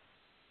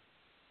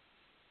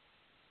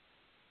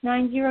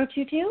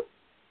 9022.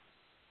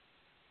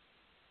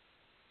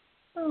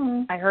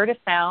 Oh, I heard a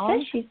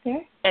sound. says she's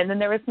there. And then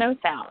there was no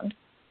sound.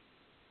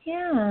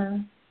 Yeah.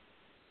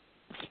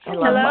 I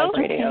love my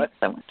radio. It's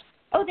so much.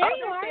 Oh, there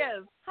you she are.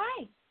 is.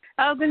 Hi.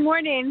 Oh, good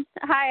morning.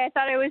 Hi, I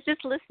thought I was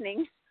just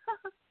listening.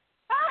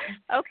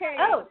 Okay.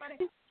 Oh.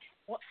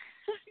 Well,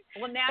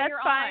 now That's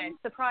you're fine. on.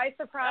 Surprise,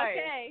 surprise.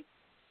 Okay.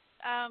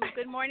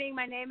 Good morning.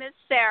 My name is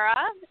Sarah,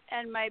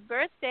 and my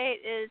birth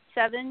date is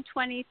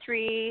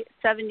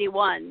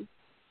 7/23/71.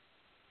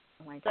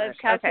 Oh my So I've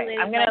gosh. calculated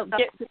Okay, I'm gonna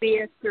myself to be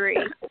a 3.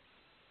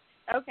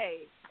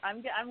 Okay,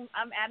 I'm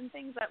adding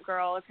things up,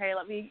 girl. Okay,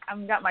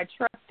 I've got my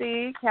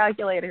trusty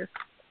calculator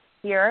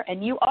here,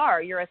 and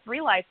you're a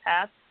 3 life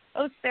path.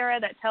 Oh, Sarah,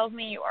 that tells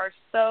me you are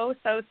so,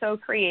 so, so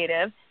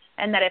creative,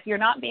 and that if you're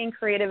not being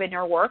creative in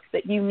your work,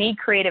 that you need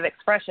creative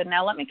expression.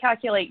 Now, let me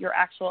calculate your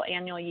actual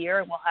annual year,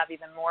 and we'll have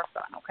even more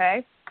fun,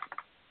 okay?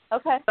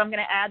 Okay. So I'm going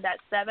to add that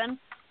 7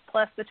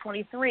 plus the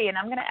 23, and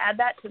I'm going to add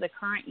that to the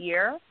current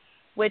year,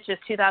 which is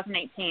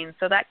 2018.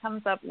 So that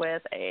comes up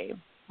with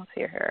let's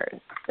see here,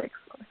 6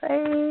 plus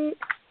 8.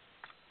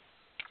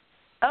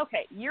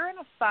 Okay, you're in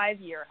a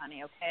 5-year,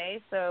 honey,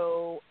 okay?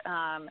 So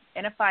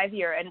in a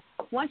 5-year, and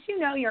once you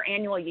know your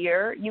annual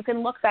year, you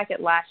can look back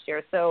at last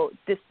year. So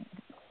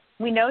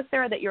we know,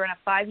 Sarah, that you're in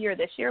a 5-year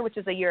this year, which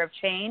is a year of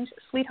change,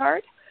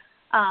 sweetheart.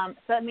 So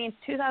that means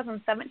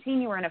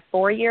 2017 you were in a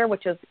 4-year,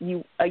 which is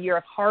a year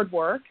of hard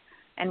work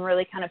and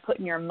really kind of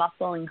putting your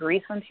muscle and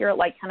grease into your,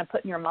 like kind of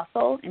putting your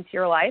muscle into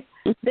your life.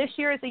 This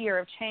year is a year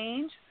of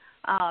change.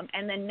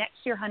 And then next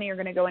year, honey, you're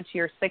going to go into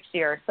your 6th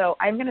year. So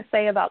I'm going to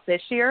say about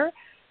this year,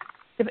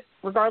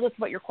 regardless of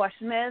what your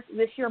question is,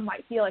 this year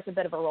might feel like a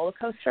bit of a roller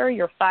coaster.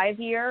 Your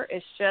 5-year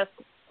is just,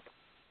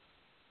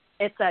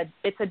 it's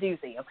a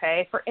doozy,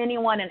 okay, for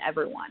anyone and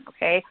everyone,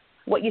 okay?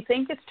 What you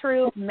think is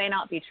true may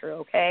not be true,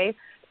 okay?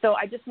 So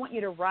I just want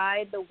you to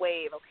ride the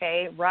wave,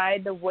 okay?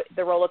 Ride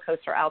the roller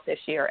coaster out this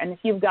year. And if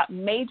you've got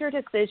major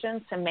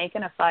decisions to make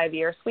in a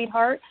 5-year,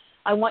 sweetheart,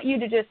 I want you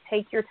to just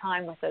take your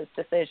time with those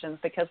decisions,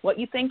 because what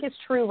you think is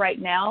true right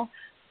now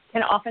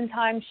can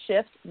oftentimes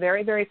shift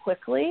very, very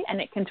quickly, and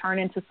it can turn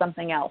into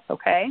something else,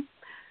 okay?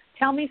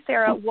 Tell me,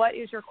 Sarah, what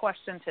is your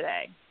question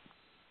today?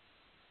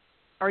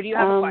 Or do you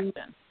have a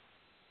question?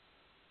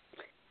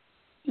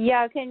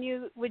 Yeah,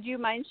 would you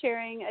mind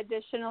sharing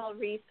additional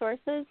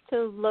resources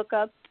to look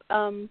up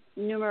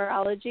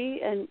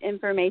numerology and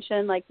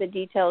information, like the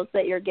details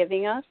that you're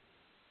giving us?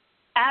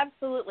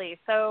 Absolutely.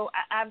 So,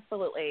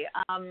 absolutely.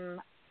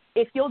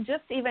 If you'll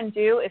just even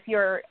if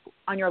you're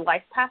on your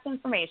life path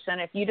information,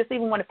 if you just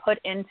even want to put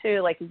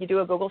into, like if you do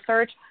a Google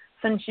search,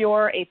 since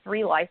you're a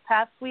 3 life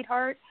path,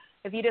 sweetheart,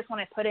 if you just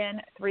want to put in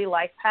 3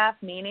 life path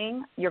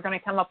meaning, you're going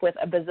to come up with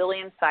a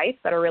bazillion sites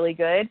that are really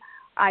good.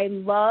 I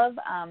love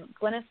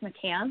Glynis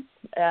McCants.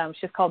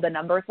 She's called the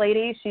Numbers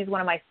Lady. She's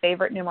one of my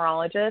favorite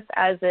numerologists,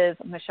 as is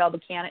Michelle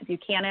Buchanan,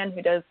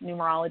 who does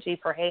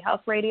numerology for Hay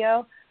House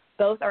Radio.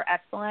 Both are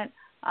excellent.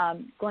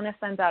 Glynis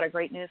sends out a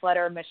great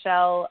newsletter.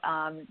 Michelle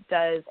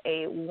does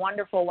a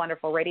wonderful,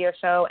 wonderful radio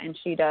show, and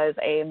she does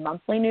a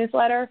monthly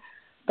newsletter.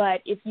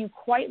 But if you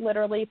quite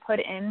literally put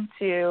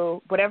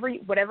into whatever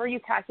you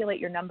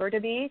calculate your number to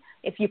be,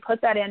 if you put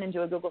that in and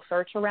do a Google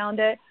search around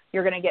it,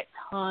 you're going to get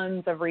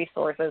tons of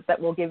resources that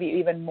will give you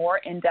even more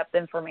in-depth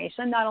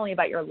information, not only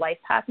about your life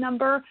path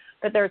number,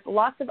 but there's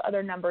lots of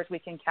other numbers we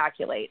can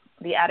calculate.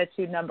 The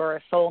attitude number,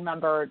 a soul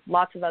number,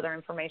 lots of other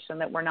information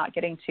that we're not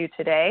getting to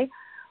today.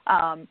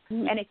 And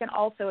it can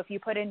also, if you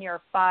put in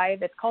your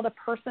 5, it's called a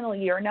personal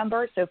year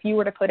number. So if you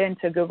were to put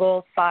into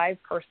Google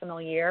 5 personal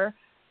year,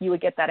 you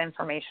would get that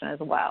information as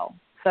well.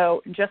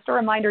 So just a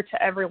reminder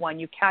to everyone,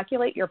 you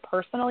calculate your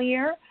personal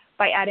year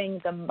by adding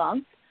the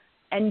month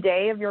and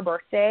day of your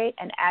birthday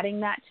and adding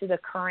that to the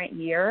current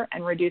year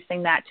and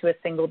reducing that to a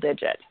single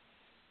digit.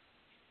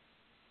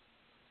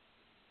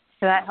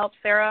 Does that help,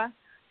 Sarah?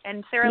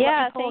 And Sarah,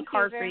 let me pull a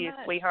card for you,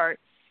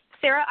 sweetheart.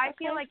 Sarah, I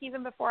feel like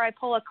even before I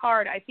pull a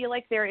card, I feel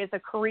like there is a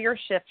career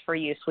shift for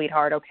you,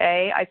 sweetheart,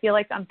 okay? I feel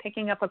like I'm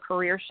picking up a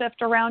career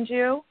shift around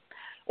you,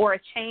 or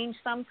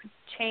some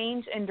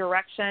change in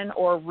direction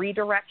or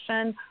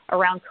redirection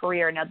around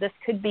career. Now, this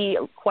could be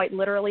quite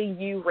literally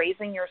you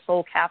raising your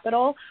soul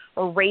capital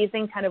or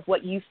raising kind of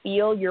what you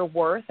feel you're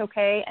worth,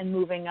 okay, and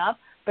moving up.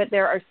 But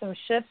there are some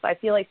shifts. I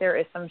feel like there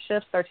is some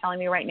shifts. They're telling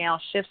me right now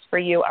shifts for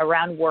you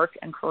around work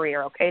and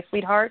career, okay,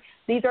 sweetheart?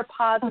 These are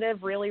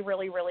positive, really,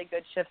 really, really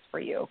good shifts for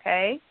you,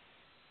 okay?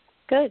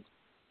 Good.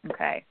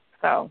 Okay,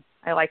 so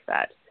I like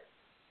that.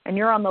 And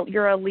you're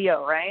a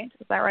Leo, right?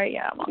 Is that right?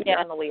 Yeah, you're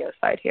on the Leo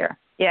side here.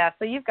 Yeah,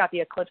 so you've got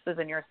the eclipses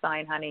in your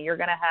sign, honey. You've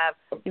got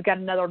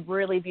another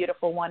really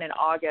beautiful one in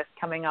August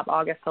coming up,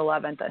 August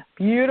 11th. A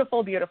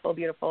beautiful, beautiful,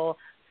 beautiful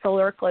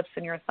solar eclipse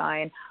in your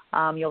sign.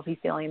 You'll be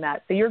feeling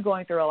that. So you're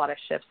going through a lot of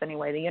shifts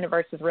anyway. The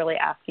universe is really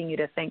asking you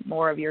to think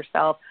more of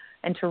yourself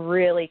and to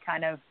really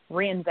kind of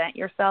reinvent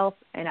yourself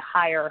in a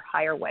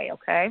higher way,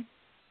 okay?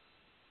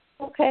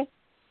 Okay.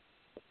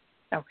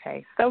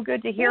 Okay, so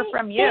good to hear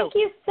from you. Thank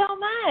you so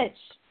much.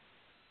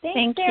 Thanks,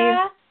 Thank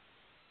Sarah. you.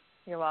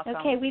 You're welcome.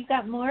 Okay, we've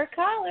got more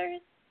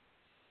callers.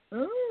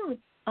 Ooh.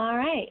 All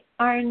right.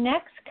 Our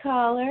next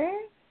caller,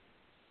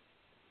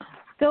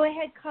 go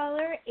ahead,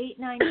 caller,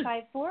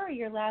 8954,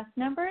 your last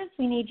numbers.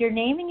 We need your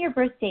name and your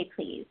birthday,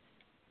 please.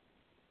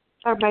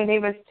 My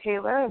name is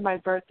Taylor, and my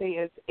birthday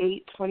is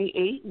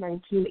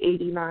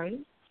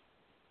 8/28/1989.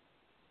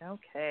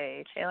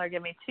 Okay, Taylor,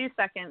 give me 2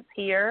 seconds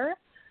here.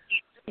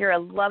 You're a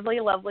lovely,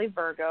 lovely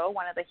Virgo,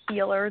 one of the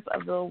healers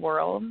of the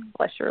world.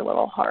 Bless your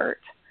little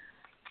heart.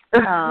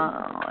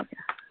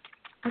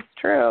 It's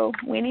true.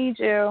 We need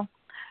you.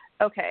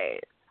 Okay.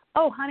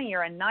 Oh, honey,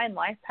 you're a 9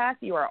 life path.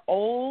 You are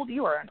old.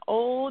 You are an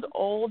old,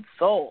 old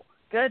soul.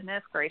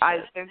 Goodness gracious.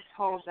 I've been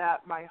told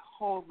that my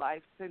whole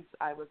life since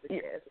I was a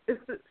kid.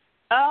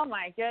 Oh,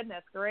 my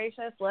goodness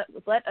gracious.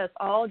 Let us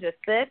all just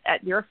sit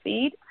at your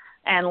feet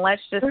and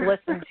let's just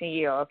listen to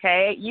you,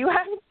 okay? You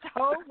have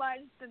so much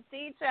to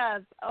teach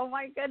us. Oh,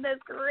 my goodness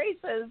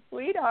gracious,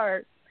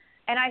 sweetheart.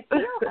 And I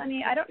feel,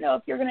 honey, I don't know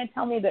if you're going to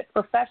tell me that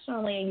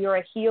professionally you're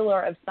a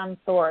healer of some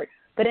sort.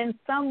 but in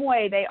some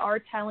way they are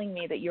telling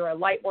me that you're a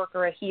light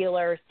worker, a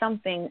healer,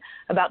 something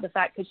about the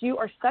fact, because you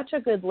are such a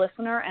good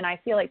listener, and I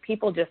feel like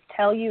people just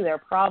tell you their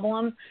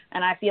problems,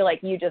 and I feel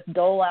like you just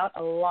dole out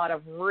a lot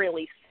of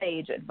really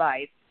sage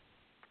advice.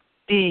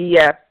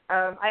 Yes.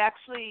 I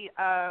actually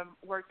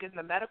work in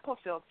the medical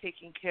field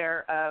taking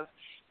care of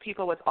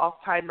people with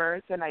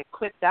Alzheimer's, and I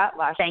quit that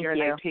last year,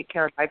 and I take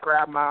care of my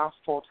grandma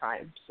full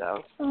time.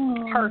 So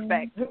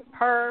Perfect.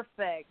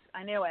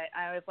 I knew it.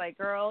 I was like,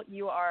 girl,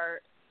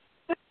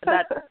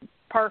 that's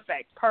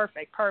perfect.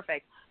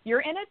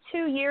 You're in a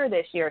 2-year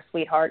this year,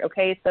 sweetheart,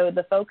 okay? So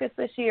the focus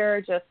this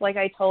year, just like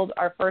I told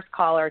our first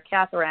caller,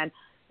 Catherine,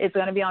 is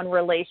going to be on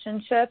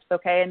relationships,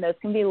 okay? And those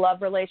can be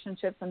love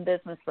relationships and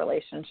business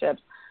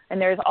relationships.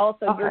 And there's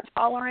also your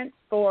tolerance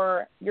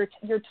for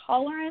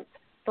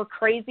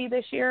crazy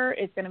this year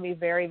is going to be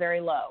very, very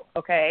low.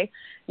 Okay,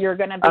 you're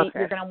going to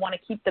want to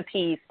keep the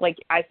peace. Like,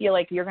 I feel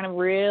like you're going to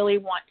really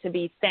want to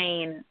be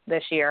sane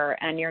this year,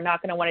 and you're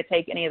not going to want to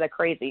take any of the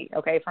crazy,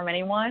 okay, from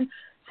anyone.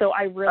 So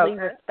I really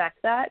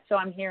respect that. So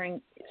I'm hearing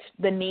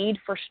the need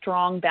for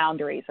strong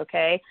boundaries,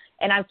 okay?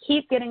 And I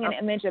keep getting an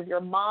image of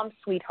your mom,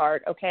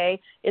 sweetheart, okay?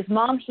 Is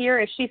Mom here?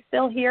 Is she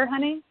still here,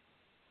 honey?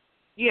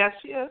 Yes,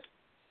 she is.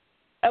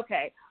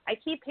 Okay. I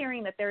keep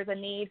hearing that there's a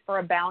need for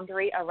a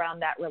boundary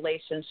around that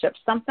relationship.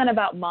 Something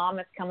about Mom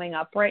is coming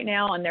up right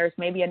now, and there's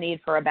maybe a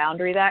need for a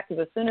boundary that,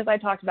 because as soon as I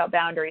talked about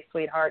boundaries,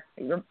 sweetheart,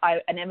 an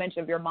image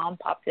of your mom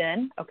popped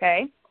in,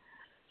 okay?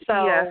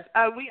 So yes,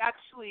 we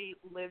actually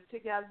live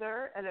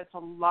together, and it's a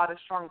lot of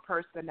strong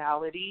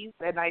personalities,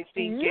 and I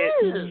think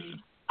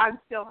I'm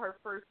still her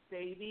first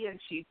baby, and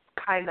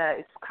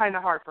it's kind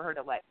of hard for her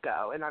to let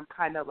go, and I'm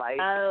kind of like,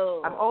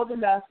 I'm old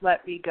enough,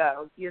 let me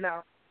go, you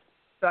know?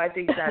 So I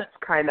think that's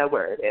kind of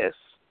where it is.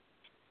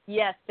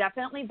 Yes,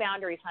 definitely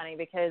boundaries, honey,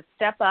 because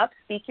step up,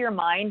 speak your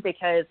mind,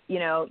 because, you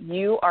know,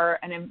 you are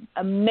an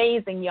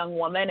amazing young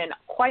woman. And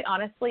quite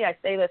honestly, I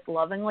say this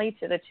lovingly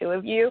to the two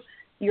of you,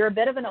 you're a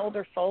bit of an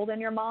older soul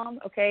than your mom,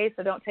 okay?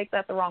 So don't take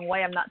that the wrong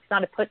way. It's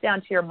not a put down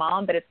to your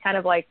mom, but it's kind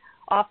of like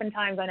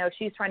oftentimes I know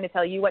she's trying to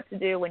tell you what to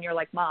do when you're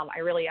like, Mom, I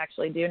really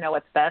actually do know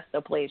what's best, so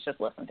please just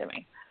listen to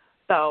me.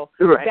 So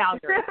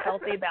boundaries,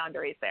 healthy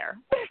boundaries there.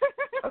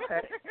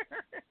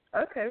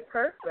 Okay,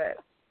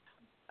 perfect.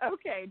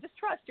 Okay, just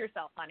trust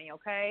yourself, honey,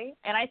 okay?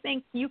 And I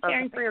think you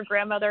caring for your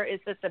grandmother is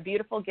just a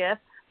beautiful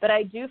gift, but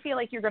I do feel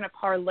like you're going to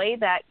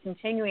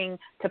continuing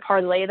to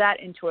parlay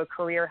that into a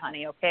career,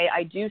 honey, okay?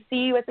 I do see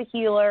you as a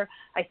healer.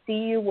 I see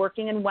you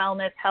working in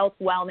wellness, health,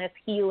 wellness,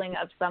 healing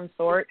of some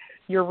sort.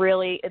 You're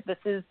really, this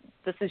is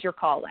your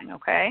calling,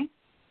 okay?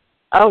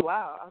 Oh,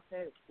 wow.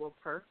 Okay, well,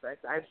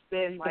 perfect. I've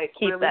been, like,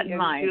 keep really that in in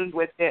mind. tune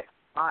with it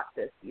a lot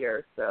this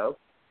year, so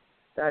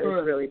that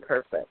is really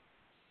perfect.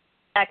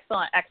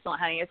 Excellent,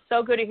 honey. It's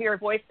so good to hear your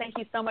voice. Thank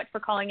you so much for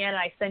calling in, and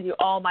I send you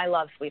all my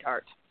love,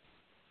 sweetheart.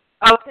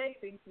 Okay,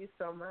 thank you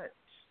so much.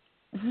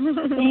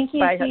 Thank you,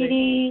 Bye,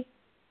 sweetie.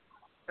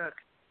 Okay.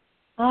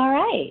 All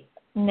right.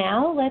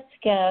 Now let's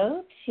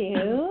go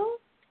to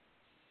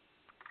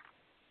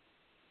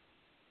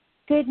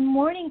good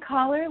morning,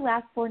 caller.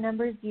 Last four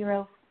numbers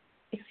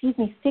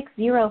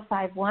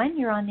 6051.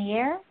 You're on the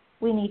air.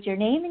 We need your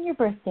name and your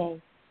birthday.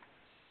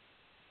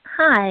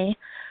 Hi.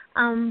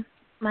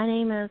 My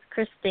name is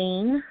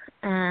Christine,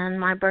 and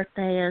my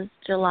birthday is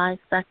July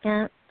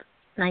 2nd,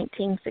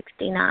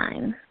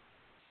 1969.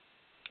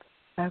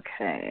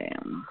 Okay.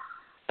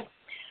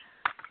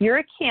 You're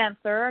a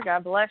Cancer.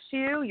 God bless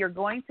you. You're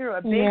going through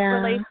a big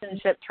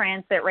relationship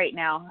transit right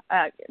now.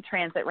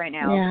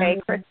 Okay,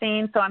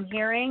 Christine? So I'm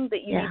hearing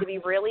that you need to be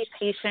really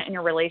patient in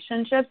your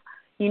relationships.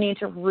 You need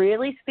to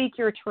really speak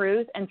your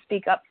truth and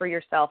speak up for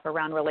yourself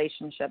around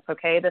relationships,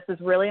 okay? This is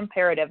really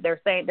imperative. They're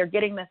saying they're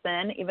getting this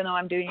in, even though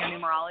I'm doing your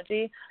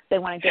numerology. They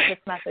want to get this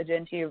message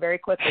into you very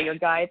quickly. Your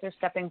guides are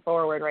stepping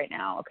forward right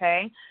now,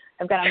 okay?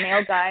 I've got a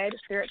male guide,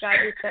 spirit guide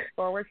who steps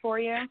forward for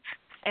you.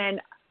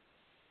 And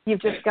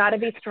you've just got to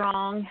be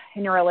strong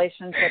in your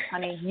relationship,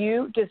 honey.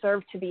 You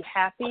deserve to be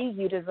happy.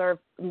 You deserve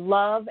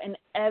love in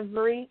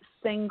every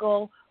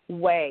single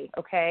way,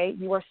 okay?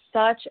 You are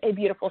such a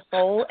beautiful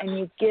soul, and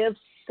you give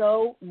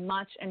so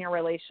much in your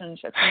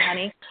relationship, and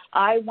honey,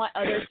 I want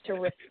others to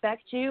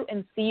respect you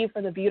and see you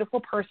for the beautiful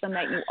person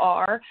that you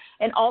are,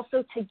 and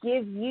also to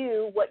give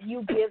you what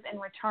you give in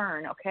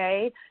return,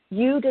 okay?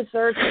 You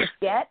deserve to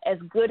get as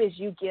good as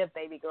you give,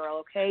 baby girl,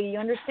 okay? You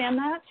understand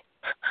that?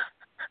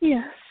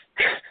 Yes.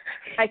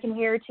 I can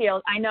hear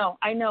tears. I know.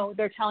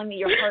 They're telling me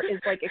your heart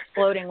is like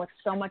exploding with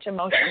so much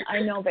emotion.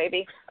 I know,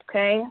 baby,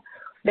 okay?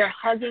 They're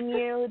hugging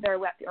you. They're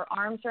wrapping your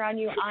arms around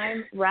you.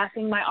 I'm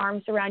wrapping my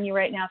arms around you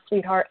right now,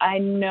 sweetheart. I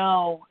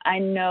know,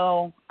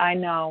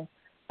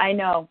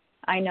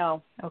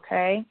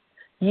 okay?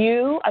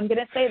 I'm going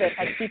to say this.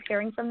 I keep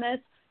hearing from this.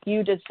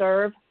 You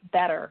deserve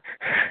better,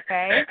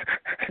 okay?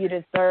 You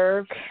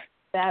deserve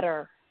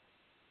better.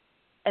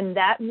 And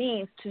that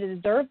means to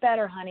deserve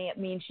better, honey, it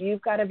means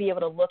you've got to be able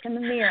to look in the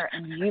mirror,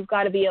 and you've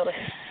got to be able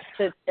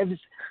to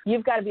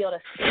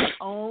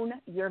own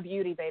your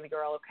beauty, baby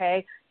girl,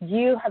 okay?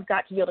 You have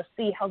got to be able to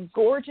see how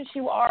gorgeous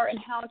you are and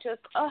how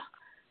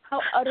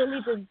how utterly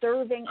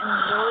deserving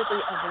and worthy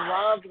of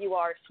love you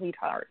are,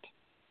 sweetheart.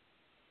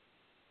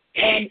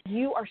 And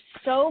you are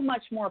so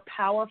much more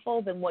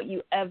powerful than what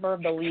you ever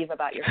believe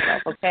about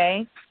yourself,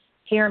 okay?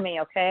 Hear me,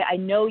 okay? I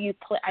know you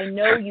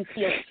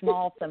feel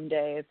small some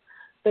days,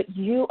 but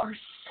you are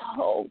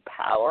so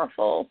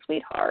powerful,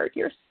 sweetheart.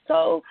 You're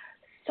so,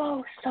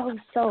 so, so,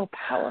 so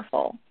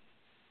powerful,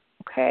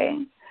 okay?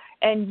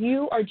 And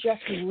you are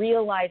just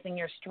realizing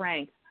your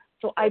strength.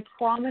 So I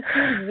promise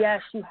you,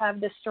 yes, you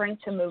have the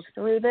strength to move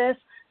through this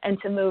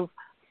and to move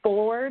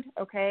forward,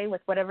 okay,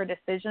 with whatever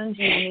decisions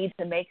you need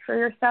to make for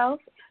yourself.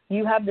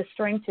 You have the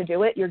strength to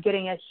do it. You're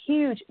getting a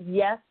huge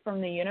yes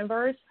from the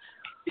universe.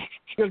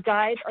 Your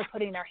guides are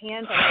putting their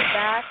hands on your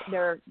back.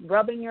 They're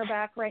rubbing your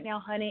back right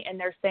now, honey, and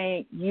they're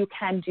saying, you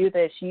can do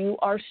this. You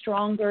are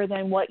stronger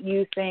than what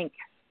you think,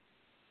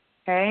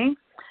 okay?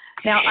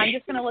 Now, I'm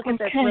just going to look at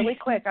this really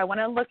quick. I want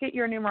to look at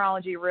your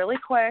numerology really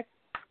quick.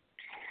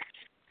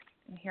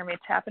 You hear me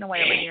tapping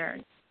away over here.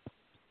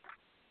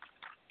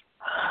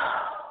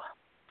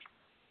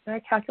 Did I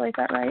calculate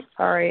that right?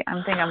 Sorry,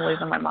 I think I'm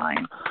losing my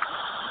mind.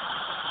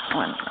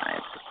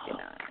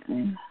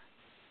 1569.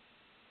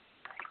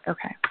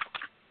 Okay.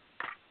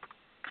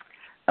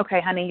 Okay,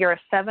 honey, you're a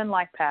 7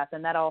 life path,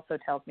 and that also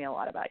tells me a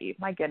lot about you.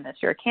 My goodness,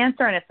 you're a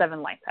Cancer and a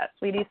 7 life path.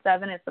 Sweetie,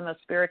 7 is the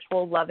most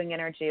spiritual, loving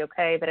energy,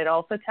 okay? But it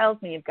also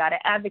tells me you've got to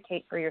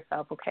advocate for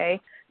yourself,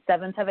 okay?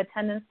 7s have a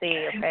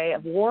tendency, okay,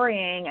 of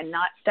worrying and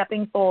not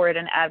stepping forward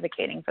and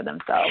advocating for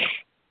themselves.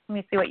 Let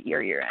me see what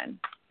year you're in.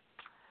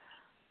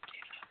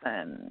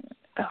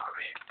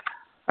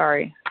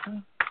 Sorry.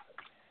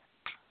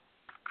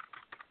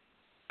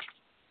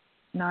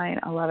 9,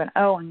 11.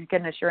 Oh, my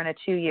goodness, you're in a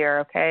 2-year,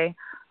 okay?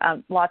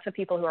 Lots of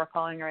people who are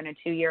calling are in a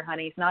 2-year,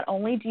 honey. Not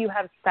only do you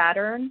have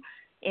Saturn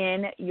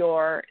in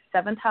your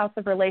 7th house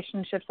of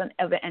relationships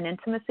and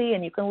intimacy,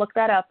 and you can look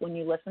that up when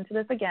you listen to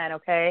this again,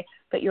 okay?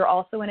 But you're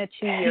also in a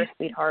 2-year,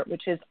 sweetheart,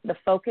 which is the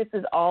focus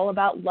is all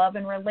about love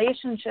and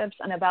relationships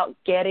and about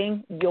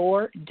getting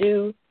your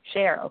due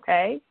share,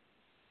 okay?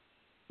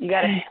 You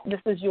got to.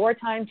 This is your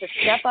time to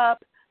step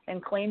up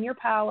and claim your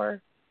power,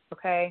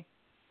 okay?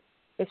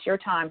 It's your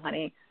time,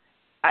 honey.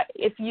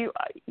 If you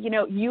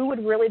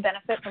would really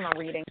benefit from a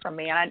reading from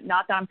me. And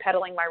not that I'm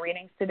peddling my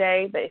readings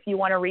today, but if you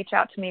want to reach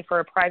out to me for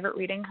a private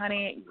reading,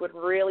 honey, you would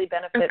really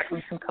benefit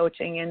from some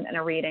coaching and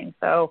a reading.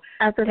 So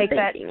take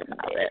that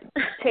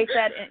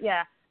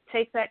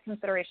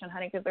consideration,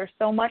 honey, because there's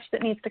so much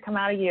that needs to come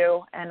out of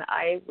you, and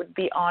I would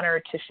be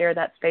honored to share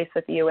that space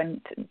with you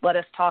and to let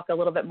us talk a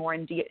little bit more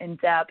in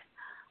depth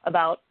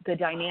about the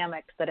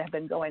dynamics that have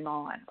been going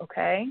on.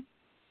 Okay.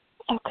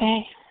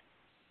 Okay.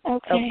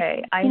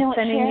 Okay. I'm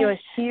sending you a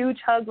huge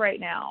hug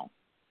right now.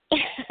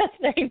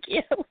 Thank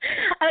you.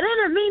 I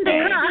didn't mean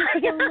to cry.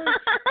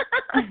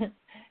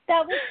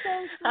 That was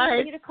so sweet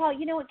of you to call.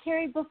 You know what,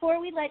 Carrie, before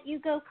we let you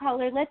go,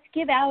 caller, let's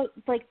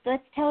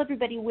tell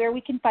everybody where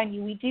we can find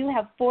you. We do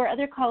have 4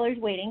 other callers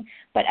waiting,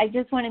 but I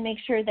just want to make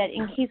sure that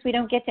in case we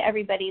don't get to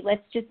everybody,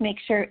 let's just make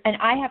sure. And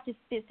I have to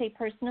say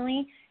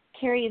personally,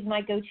 Carrie is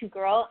my go-to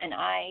girl, and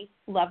I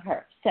love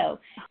her. So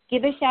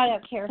give a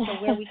shout-out, Carrie, for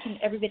where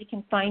everybody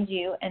can find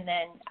you, and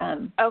then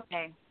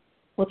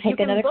we'll take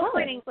another call.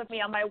 Readings with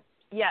me on my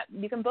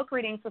you can book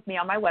readings with me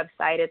on my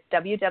website. It's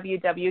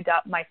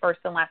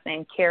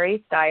www.myfirstandlastname,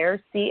 Carrie Stiers,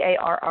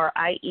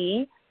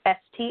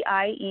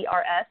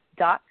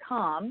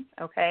 CarrieStiers.com,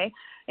 okay?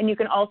 And you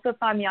can also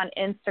find me on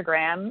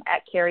Instagram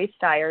at Carrie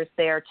Stiers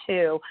there,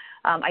 too.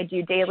 I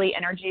do daily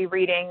energy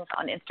readings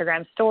on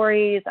Instagram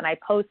stories, and I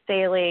post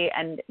daily,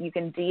 and you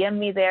can DM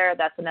me there.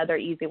 That's another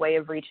easy way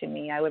of reaching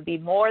me. I would be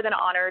more than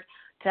honored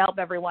to help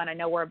everyone. I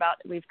know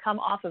we've come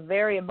off a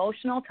very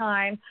emotional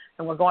time,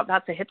 and we're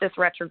about to hit this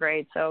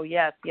retrograde. So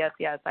yes,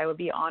 I would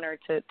be honored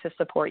to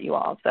support you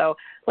all. So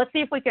let's see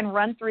if we can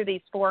run through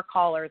these 4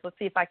 callers. Let's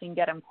see if I can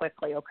get them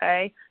quickly,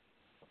 okay?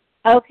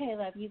 Okay,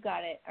 love, you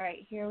got it. All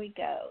right, here we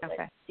go. Okay.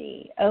 Let's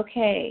see.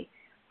 Okay.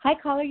 Hi,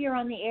 caller, you're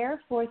on the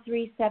air,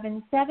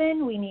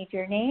 4377. We need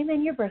your name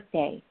and your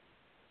birthday.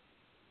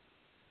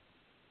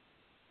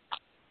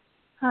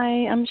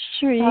 Hi, I'm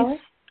Cherise. Caller?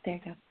 There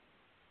you go.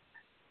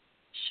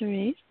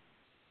 Cherise.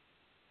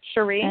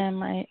 Cherie? And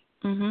my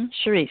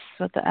Cherise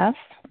with the S.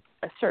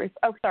 Cherise.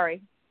 Oh,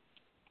 sorry.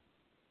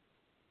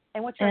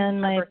 And what's your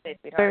birthday,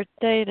 sweetheart? Birth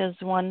date is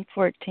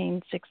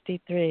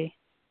 1/14/63.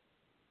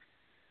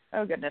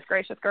 Oh, goodness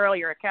gracious, girl,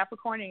 you're a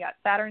Capricorn. You got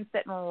Saturn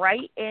sitting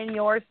right in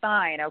your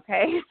sign,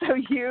 okay? So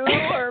you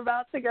are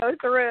about to go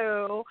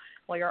through.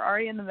 Well, you're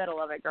already in the middle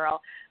of it,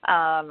 girl.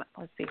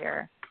 Let's see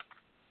here.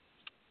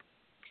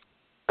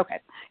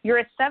 Okay. You're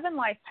a 7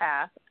 life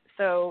path.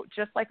 So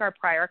just like our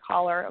prior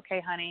caller,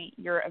 okay, honey,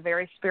 you're a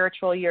very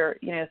spiritual, your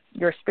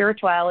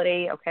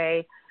spirituality,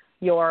 okay,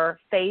 your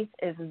faith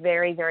is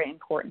very, very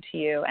important to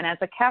you. And as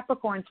a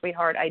Capricorn,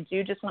 sweetheart, I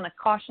do just want to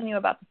caution you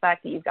about the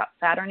fact that you've got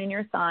Saturn in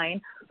your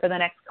sign for the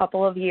next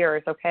couple of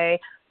years, okay?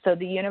 So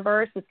the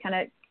universe is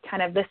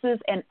kind of this is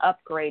an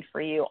upgrade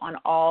for you on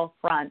all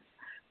fronts.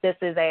 This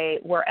is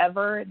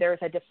wherever there's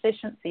a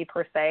deficiency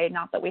per se,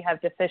 not that we have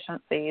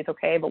deficiencies,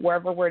 okay, but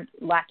wherever we're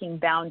lacking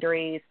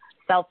boundaries,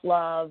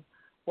 self-love,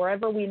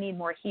 wherever we need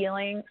more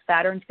healing,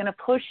 Saturn's going to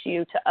push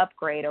you to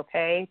upgrade,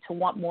 okay, to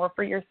want more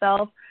for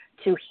yourself,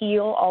 to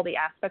heal all the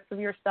aspects of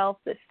yourself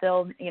that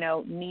still,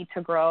 need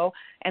to grow,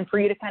 and for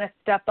you to kind of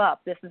step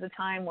up. This is a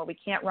time where we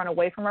can't run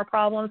away from our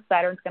problems.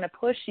 Saturn's going to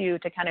push you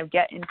to kind of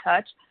get in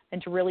touch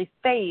and to really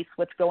face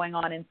what's going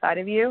on inside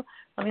of you.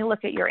 Let me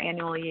look at your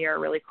annual year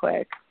really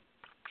quick.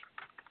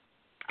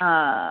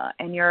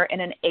 And you're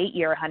in an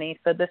 8-year, honey.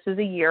 So this is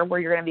a year where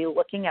you're going to be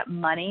looking at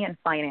money and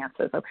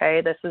finances,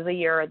 okay? This is a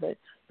year that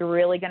you're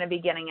really going to be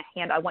getting a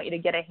hand. I want you to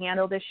get a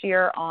handle this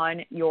year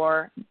on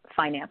your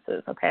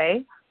finances,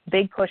 okay?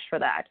 Big push for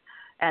that.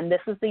 And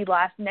this is the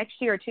next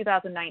year,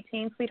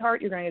 2019,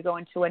 sweetheart, you're going to go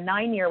into a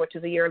 9-year, which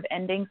is a year of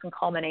endings and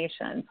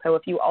culminations. So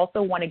if you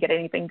also want to get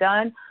anything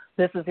done,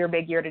 this is your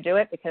big year to do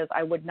it, because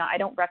I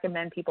don't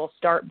recommend people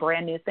start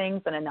brand new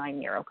things in a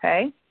 9-year,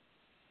 okay?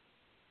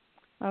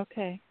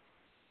 Okay.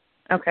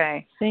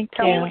 Okay. Thank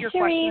Tell you. me what your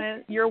question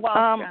is. You're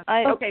welcome.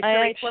 I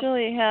Cherise,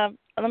 actually have,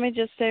 let me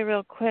just say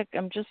real quick,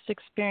 I'm just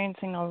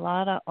experiencing a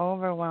lot of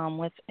overwhelm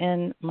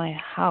within my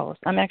house.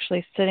 I'm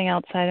actually sitting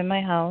outside of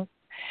my house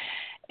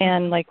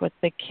and like with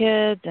the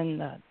kids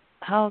and the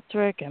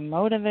housework and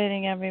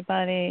motivating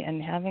everybody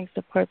and having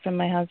support from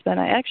my husband.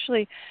 I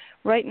actually,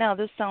 right now,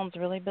 this sounds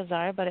really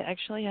bizarre, but I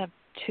actually have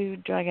 2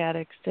 drug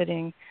addicts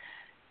sitting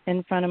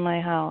in front of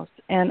my house.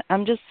 And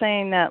I'm just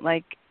saying that,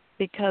 like,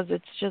 because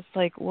it's just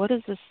like, what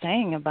is this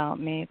saying about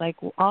me? Like,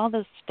 all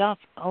this stuff,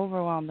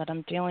 overwhelm that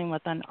I'm dealing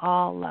with on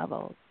all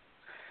levels.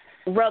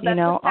 Well, that's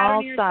all Saturn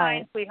in your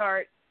sign, sides.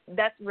 sweetheart.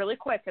 That's really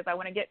quick, because I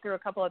want to get through a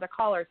couple other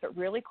callers, but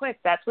really quick,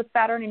 that's with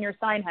Saturn in your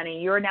sign,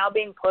 honey. You're now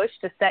being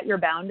pushed to set your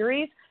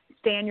boundaries,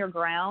 stand your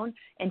ground,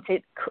 and to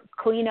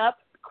clean up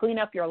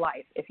your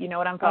life, if you know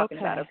what I'm talking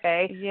about,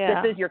 okay?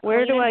 Yeah. This is your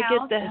Where do I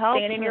house get the help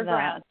stand in for your that?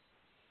 ground.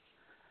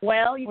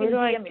 Well, you can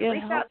DM me.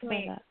 Reach out to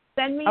me.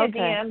 Send me a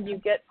DM. You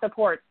get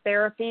support,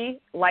 therapy,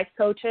 life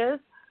coaches,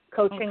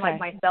 coaching like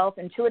myself,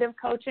 intuitive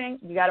coaching.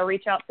 You got to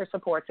reach out for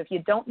support. So if you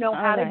don't know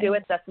how to do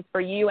it, this is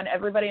for you and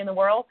everybody in the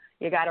world.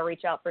 You got to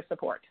reach out for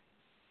support.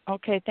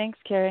 Okay. Thanks,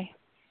 Carrie.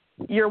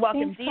 You're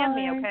welcome. Thanks, DM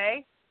me, caller.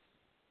 okay?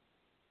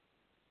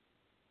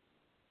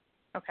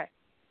 Okay.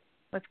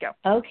 Let's go.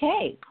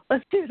 Okay.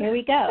 Let's do this. Here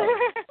we go.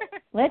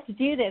 Let's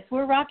do this.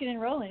 We're rocking and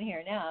rolling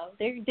here now.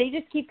 They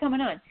just keep coming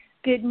on.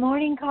 Good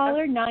morning,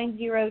 caller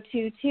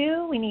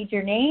 9022. We need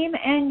your name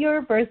and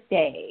your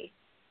birthday.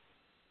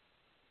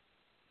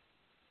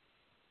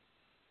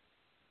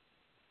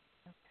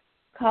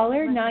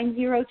 Caller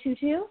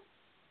 9022.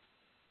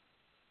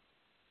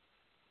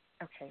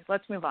 Okay,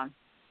 let's move on.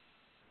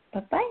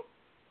 Bye-bye.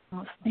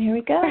 Here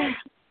we go.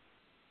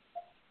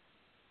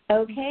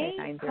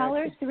 Okay,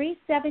 caller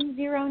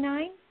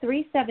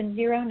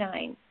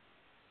 3709.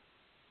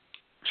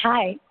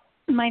 Hi,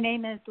 my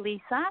name is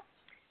Lisa,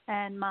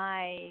 and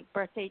my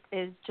birth date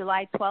is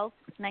July 12th,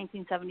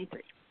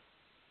 1973.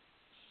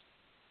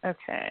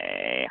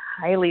 Okay.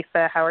 Hi,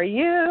 Lisa. How are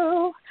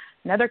you?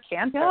 Another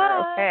Cancer.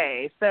 Hi.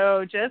 Okay.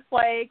 So just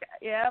like,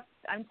 yep,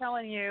 I'm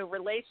telling you,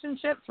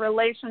 relationships,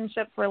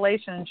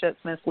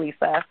 Miss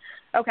Lisa.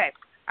 Okay.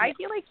 I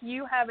feel like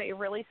you have a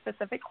really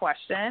specific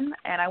question,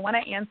 and I want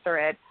to answer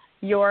it.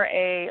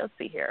 Let's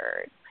see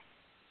here.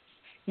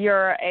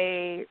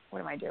 What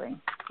am I doing?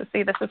 Let's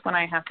see, this is when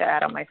I have to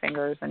add on my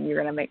fingers, and you're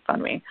going to make fun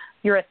of me.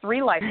 You're a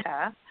 3 life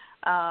path.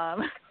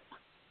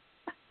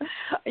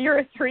 You're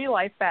a 3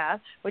 life path,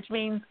 which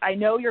means I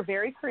know you're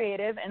very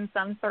creative in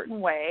some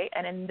certain way,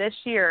 and in this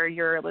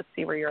year, let's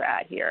see where you're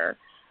at here.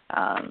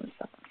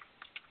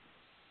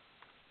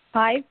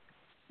 5,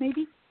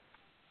 maybe?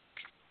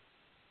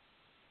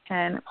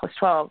 10 plus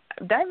 12.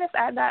 Did I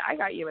misadd that? I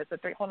got you as a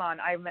 3. Hold on.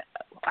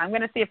 I'm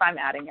going to see if I'm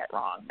adding it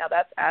wrong. Now,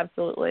 that's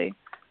absolutely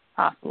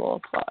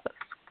possible. Plus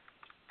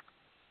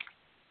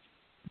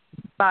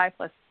 5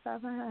 plus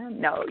 7.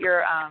 No,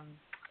 you're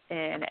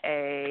in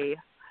a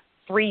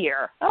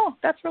 3-year. Oh,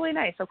 that's really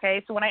nice.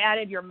 Okay, so when I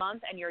added your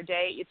month and your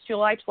day, it's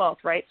July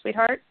 12th, right,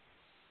 sweetheart?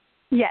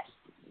 Yes.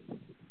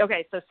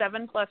 Okay, so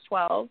 7 plus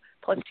 12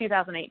 plus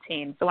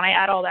 2018. So when I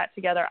add all that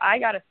together, I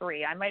got a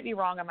 3. I might be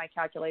wrong on my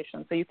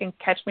calculation, so you can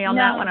catch me on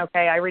that one.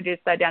 Okay, I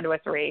reduced that down to a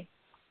 3.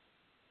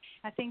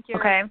 I think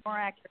you're more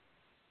accurate.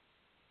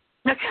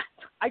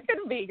 I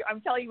couldn't be.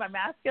 I'm telling you, my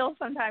math skills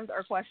sometimes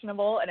are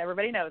questionable, and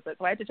everybody knows it,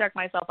 so I have to check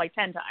myself like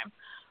 10 times.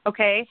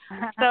 Okay,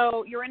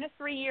 so you're in a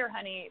 3-year,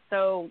 honey.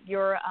 So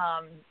you're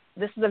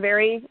this is a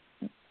very,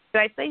 did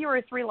I say you were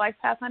a 3 life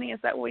path, honey? Is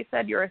that what we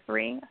said? You're a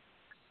 3?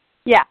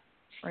 Yeah.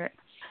 Right.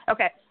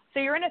 Okay. So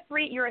you're a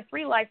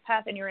 3 life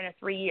path, and you're in a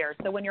 3-year.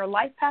 So when your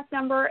life path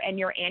number and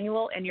your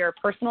annual and your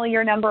personal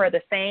year number are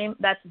the same,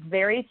 that's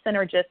very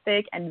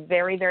synergistic and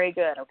very, very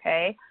good,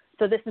 okay?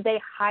 So this is a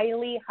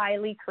highly,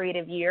 highly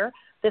creative year.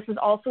 This is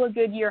also a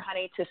good year,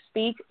 honey, to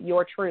speak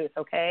your truth,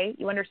 okay?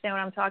 You understand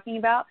what I'm talking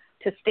about?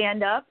 To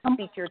stand up,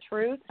 speak your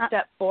truth,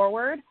 step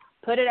forward,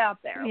 put it out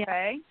there,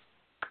 okay?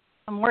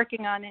 I'm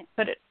working on it.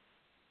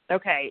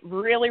 Okay,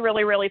 really,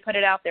 really, really put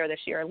it out there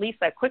this year.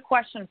 Lisa, quick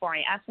question for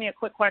me. Ask me a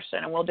quick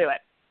question, and we'll do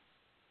it.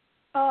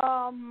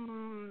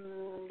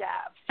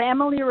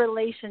 Family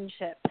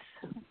relationships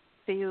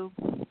Do you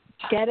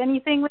get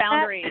anything with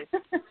boundaries?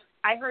 that?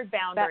 I heard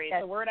boundaries.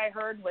 The word I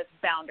heard was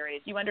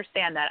boundaries. You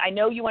understand that? I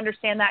know you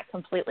understand that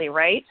completely,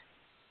 right?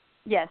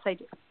 Yes, I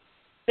do.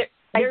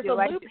 There's a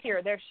loop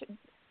here. They're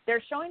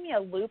showing me a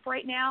loop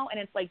right now,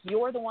 and it's like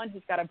you're the one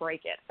who's got to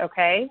break it,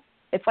 okay?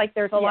 It's like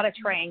there's a lot of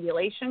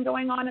triangulation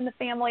going on in the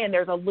family, and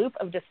there's a loop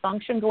of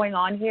dysfunction going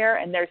on here,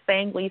 and they're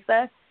saying,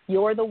 Lisa,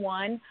 you're the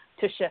one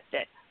to shift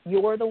it.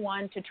 You're the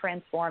one to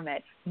transform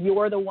it.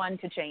 You're the one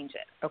to change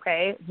it,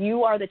 okay?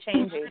 You are the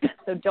change agent.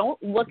 So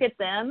don't look at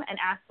them and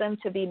ask them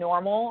to be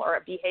normal or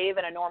behave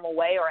in a normal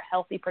way or a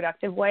healthy,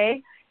 productive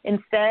way.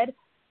 Instead,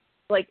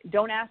 like,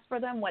 don't ask for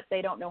them what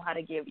they don't know how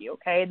to give you,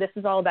 okay? This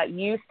is all about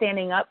you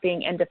standing up,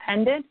 being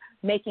independent,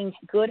 making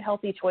good,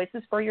 healthy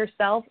choices for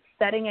yourself,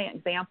 setting an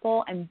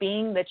example, and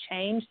being the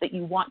change that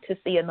you want to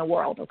see in the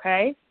world,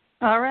 okay?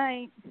 All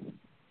right.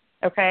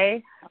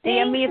 Okay?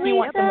 DM me if you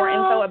want some more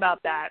info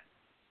about that.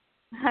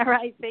 All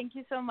right. Thank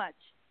you so much.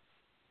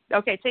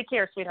 Okay. Take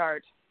care,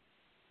 sweetheart.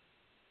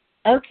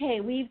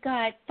 Okay. We've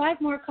got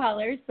 5 more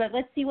callers, but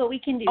let's see what we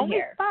can do Only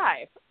here.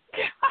 5.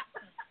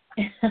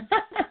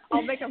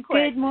 I'll make them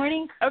quick. Good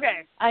morning.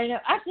 Okay. I know.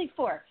 Actually,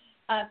 4.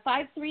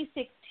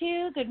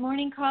 5362. Good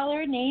morning,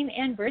 caller. Name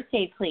and birth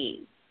date,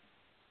 please.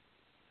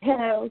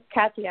 Hello,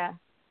 Katia.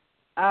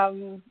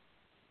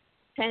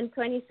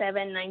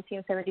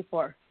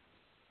 10/27/1974.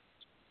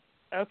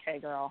 Okay,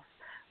 girl.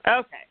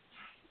 Okay.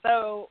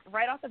 So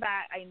right off the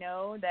bat, I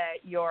know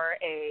that you're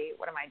a,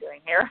 what am I doing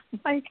here?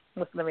 Like,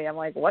 listen to me. I'm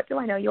like, what do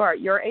I know you are?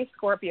 You're a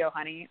Scorpio,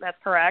 honey. That's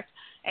correct.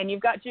 And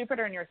you've got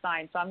Jupiter in your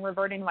sign. So I'm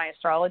reverting to my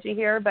astrology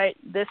here, but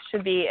this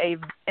should be a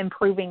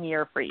improving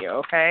year for you,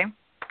 okay?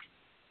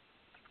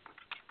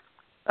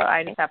 So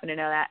I just happen to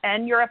know that.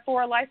 And you're a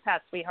 4 life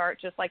path, sweetheart,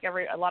 just like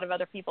a lot of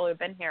other people who've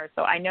been here.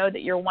 So I know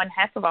that you're one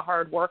heck of a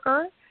hard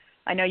worker.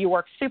 I know you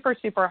work super,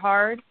 super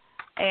hard.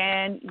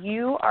 And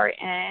you are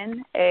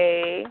in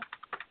a,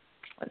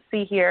 let's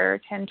see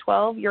here,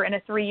 10/12. You're in a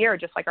 3-year,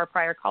 just like our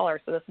prior caller.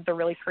 So this is a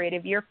really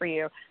creative year for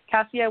you.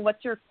 Cassia,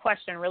 what's your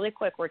question? Really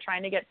quick. We're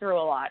trying to get through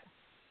a lot.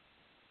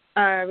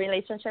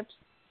 Relationships.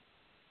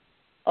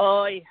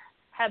 Oh,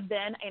 have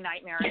been a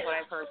nightmare is what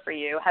I've heard for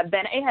you. Have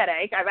been a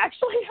headache. I've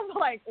actually am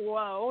like,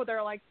 whoa,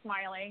 they're like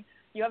smiling.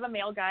 You have a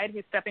male guide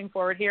who's stepping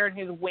forward here and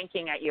who's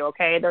winking at you,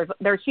 okay?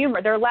 There's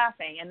humor. They're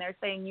laughing, and they're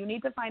saying you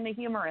need to find the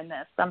humor in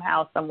this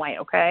somehow, some way,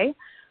 okay?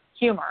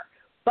 Humor.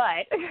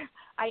 But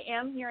I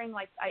am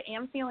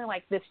feeling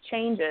like this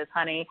changes,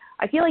 honey.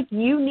 I feel like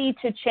you need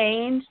to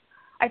change.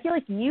 I feel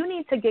like you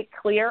need to get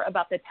clear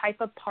about the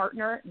type of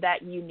partner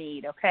that you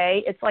need,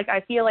 okay? It's like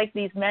I feel like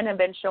these men have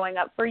been showing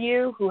up for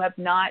you who have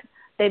not,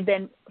 they've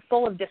been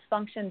full of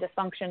dysfunction,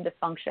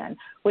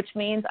 which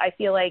means I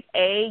feel like,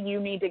 A, you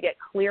need to get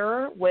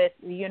clearer with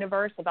the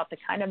universe about the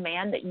kind of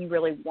man that you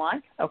really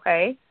want,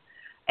 okay?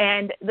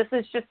 And this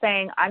is just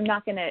saying I'm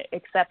not going to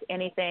accept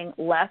anything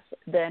less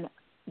than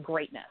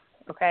greatness,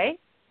 okay?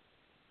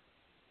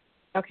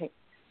 Okay.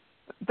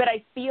 But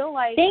I feel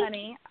like,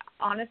 honey,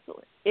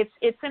 honestly,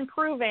 it's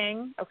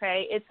improving,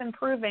 okay? It's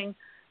improving.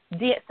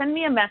 Send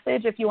me a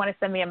message if you want to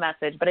send me a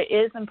message, but it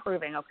is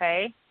improving,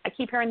 okay? I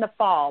keep hearing the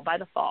fall, by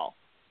the fall.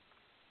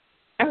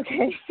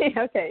 Okay.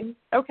 Okay.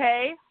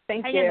 Okay.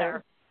 Thank Hang you. in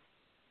there.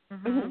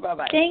 Mm-hmm.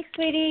 Bye-bye. Thanks,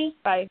 sweetie.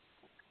 Bye.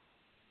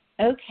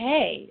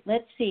 Okay,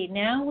 let's see.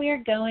 Now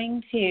we're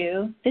going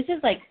to, this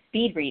is like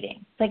speed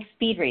reading. It's like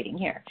speed reading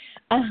here.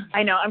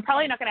 I know. I'm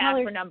probably not going to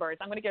ask for numbers.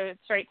 I'm going to go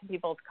straight to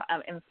people's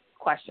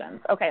questions.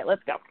 Okay,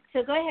 let's go.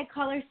 So go ahead,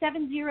 caller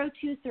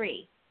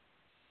 7023.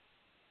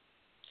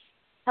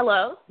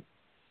 Hello.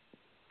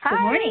 Hi.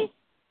 Good morning.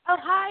 Oh,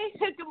 hi.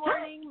 Good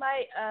morning.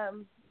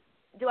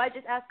 Do I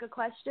just ask a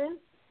question?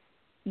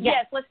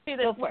 Yes, let's do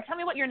this. Tell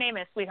me what your name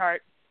is,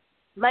 sweetheart.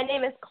 My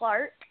name is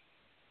Clark.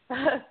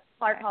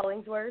 Clark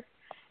Hollingsworth.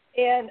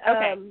 And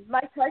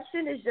my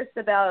question is just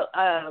about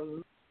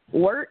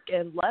work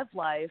and love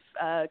life.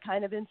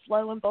 Kind of been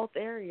slow in both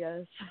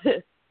areas.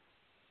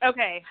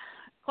 Okay.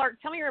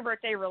 Clark, tell me your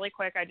birthday really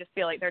quick. I just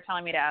feel like they're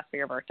telling me to ask for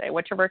your birthday.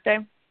 What's your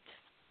birthday?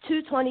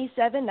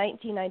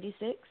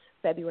 2/27/1996,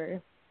 February.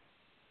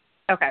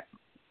 Okay.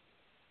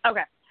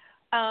 Okay.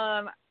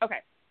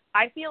 Okay.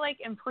 I feel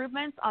like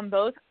improvements on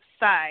both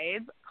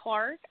sides.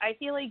 Clark, I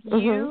feel like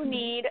you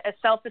need a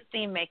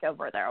self-esteem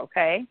makeover there,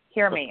 okay?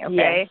 Hear me,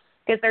 okay? Yes.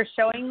 Because they're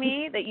showing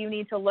me that you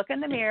need to look in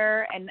the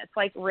mirror, and it's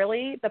like,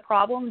 really, the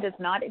problem does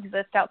not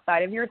exist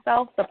outside of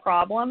yourself. The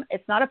problem,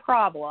 it's not a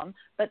problem,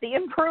 but the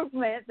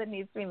improvement that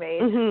needs to be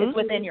made is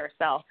within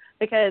yourself.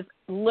 Because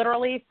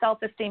literally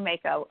self-esteem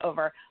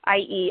makeover,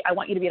 i.e., I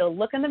want you to be able to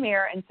look in the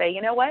mirror and say,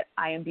 you know what,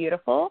 I am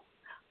beautiful.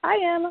 I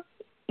am,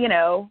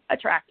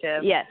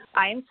 attractive. Yes.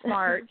 I am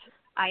smart.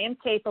 I am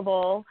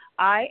capable.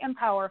 I am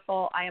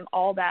powerful. I am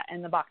all that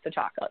in the box of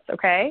chocolates,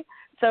 okay?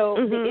 So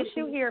the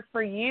issue here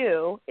for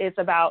you is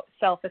about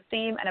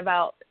self-esteem and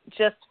about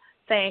just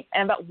saying,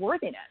 and about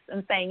worthiness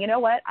and saying, you know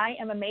what, I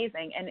am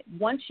amazing. And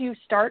once you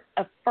start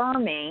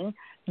affirming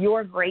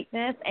your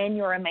greatness and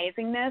your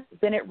amazingness,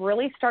 then it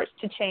really starts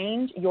to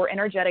change your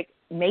energetic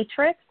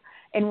matrix,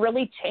 and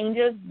really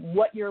changes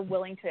what you're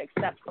willing to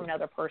accept from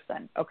another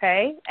person,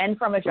 okay, and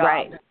from a job.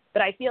 Right.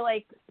 But I feel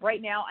like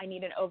right now I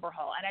need an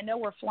overhaul. And I know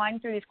we're flying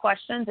through these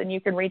questions, and you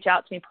can reach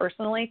out to me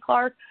personally,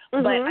 Clark,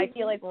 but I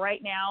feel like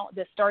right now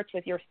this starts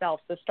with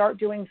yourself. So start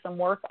doing some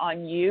work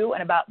on you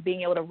and about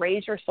being able to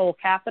raise your soul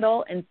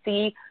capital and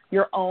see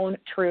your own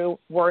true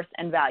worth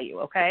and value,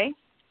 okay?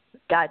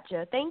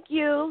 Gotcha. Thank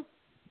you.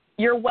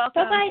 You're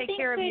welcome. Bye-bye. Take Thanks,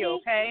 care of sweetie. you,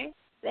 okay?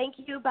 Thank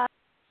you. Bye.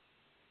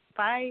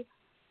 Bye.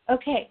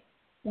 Okay,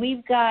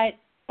 we've got,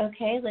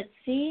 let's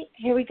see.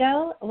 Here we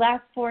go.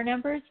 Last four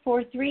numbers,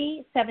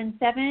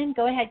 4377.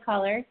 Go ahead,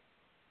 caller.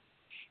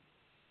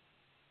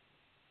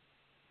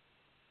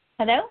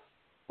 Hello?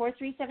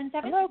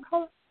 4377? Hello,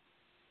 caller.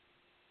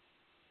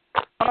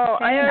 Oh,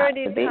 I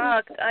already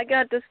talked. I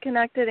got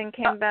disconnected and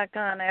came back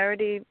on. I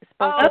already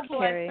spoke with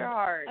Carrie. Bless your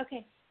heart.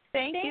 Okay.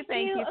 Thank you.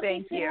 Okay,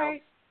 Thank you.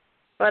 sweetheart.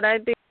 But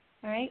I'd be...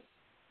 All right.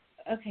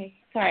 Okay,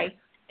 sorry.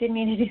 Didn't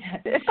mean to do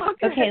that.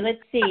 Okay, let's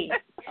see.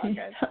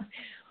 Okay.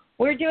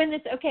 We're doing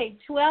this. Okay,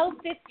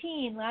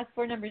 1215. Last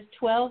four numbers,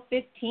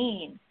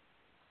 1215.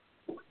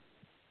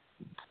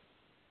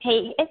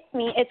 Hey, it's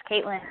me. It's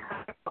Caitlin.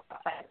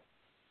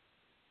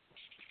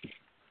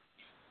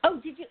 Oh,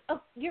 did you?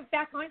 Oh, you're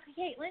back on,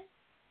 Caitlin?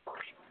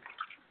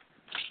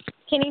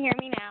 Can you hear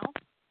me now?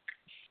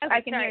 Okay,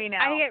 I can hear you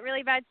now. I get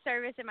really bad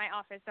service in my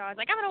office, so I was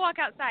like, I'm going to walk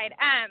outside.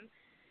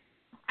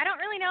 I don't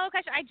really know a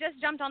question. I just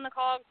jumped on the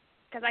call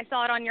because I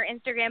saw it on your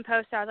Instagram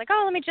post, so I was like,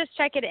 oh, let me just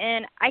check it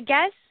in. I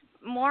guess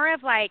more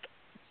of like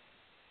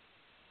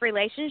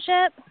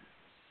relationship.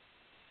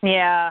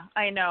 Yeah,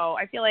 I know.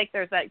 I feel like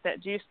there's that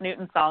Juice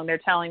Newton song. They're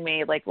telling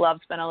me, like,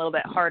 love's been a little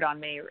bit hard on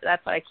me.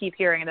 That's what I keep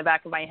hearing in the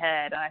back of my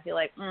head. And I feel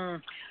like,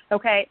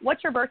 okay.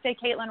 What's your birthday,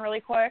 Caitlin, really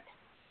quick?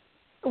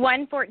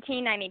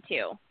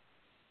 1/14/92.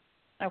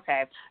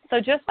 Okay. So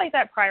just like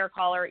that prior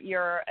caller,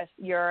 you're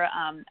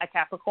a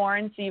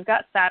Capricorn. So you've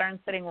got Saturn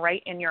sitting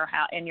right in your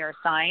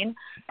sign.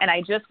 And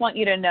I just want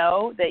you to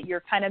know that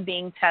you're kind of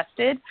being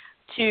tested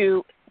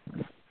to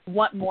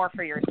want more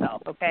for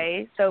yourself,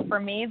 okay? So for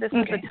me, this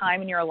is the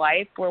time in your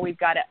life where we've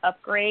got to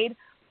upgrade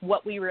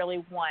what we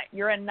really want.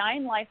 You're a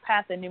 9 life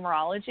path in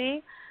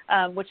numerology,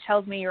 which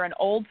tells me you're an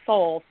old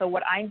soul. So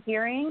what I'm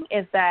hearing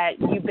is that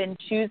you've been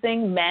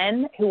choosing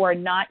men who are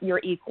not your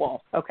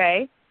equal,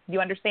 okay? Do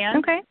you understand?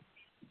 Okay.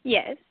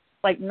 Yes.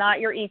 Like not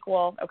your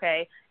equal,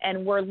 okay?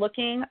 And we're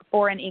looking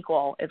for an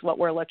equal is what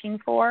we're looking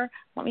for.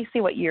 Let me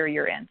see what year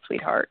you're in,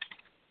 sweetheart.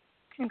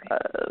 Okay. So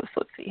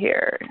let's see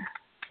here.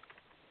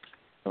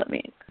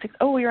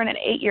 You're in an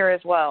 8 year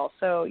as well.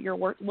 So you're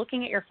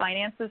looking at your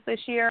finances this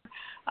year.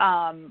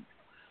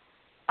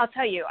 I'll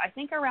tell you, I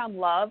think around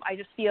love, I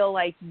just feel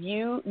like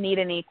you need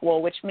an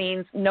equal, which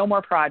means no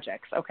more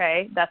projects,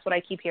 okay? That's what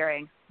I keep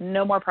hearing.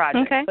 No more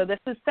projects. Okay. So this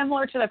is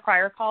similar to the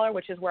prior caller,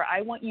 which is where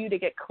I want you to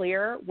get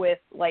clear with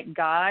like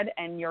God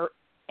and your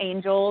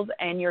angels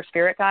and your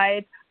spirit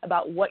guides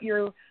about what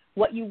you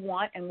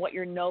want and what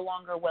you're no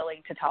longer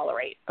willing to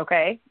tolerate,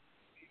 okay?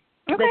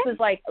 Okay. This is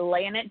like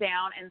laying it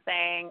down and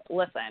saying,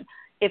 listen,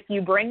 if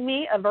you bring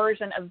me a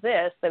version of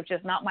this that's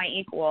just not my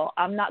equal,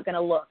 I'm not going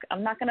to look.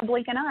 I'm not going to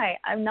blink an eye.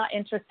 I'm not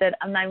interested.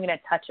 I'm not even going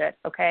to touch it,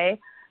 okay?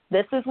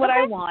 This is what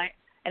I want,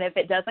 and if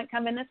it doesn't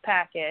come in this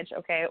package,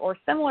 okay, or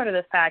similar to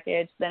this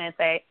package, then it's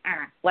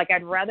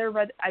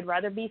I'd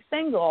rather be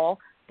single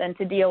than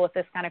to deal with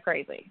this kind of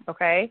crazy,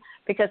 okay?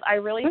 Because I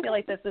really feel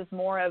like this is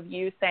more of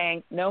you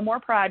saying, no more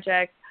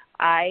projects.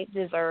 I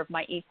deserve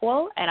my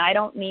equal, and I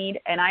don't need,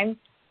 and I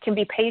can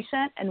be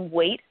patient and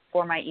wait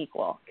for my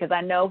equal because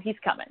I know he's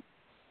coming.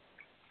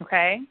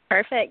 Okay?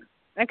 Perfect.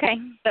 Okay.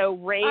 So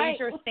raise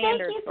your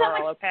standards, thank you so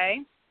girl, much.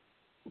 okay?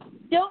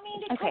 Don't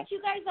mean to cut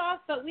you guys off,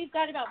 but we've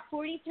got about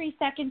 43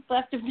 seconds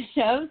left of the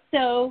show.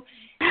 So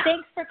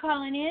thanks for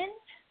calling in.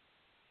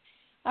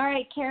 All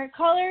right, Carrie.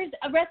 Callers,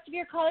 rest of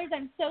your callers,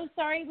 I'm so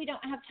sorry we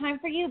don't have time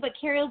for you, but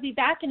Carrie will be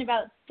back in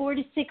about 4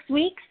 to 6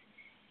 weeks.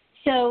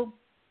 So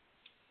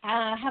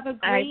have a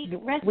great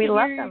rest of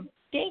your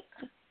day.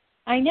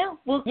 I know.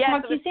 We'll talk to you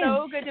soon. Yes, it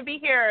was so good to be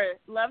here.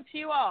 Love to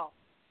you all.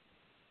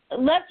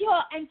 Love you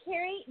all. And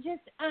Carrie,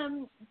 just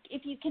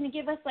if you can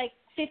give us like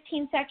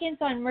 15 seconds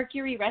on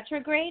Mercury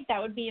retrograde,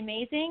 that would be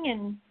amazing.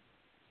 And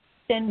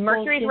then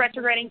Mercury's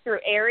retrograding through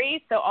Aries.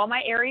 So all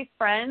my Aries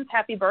friends,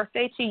 happy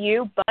birthday to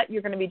you. But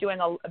you're going to be doing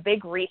a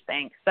big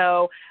rethink.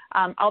 So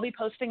I'll be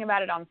posting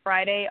about it on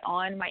Friday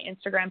on my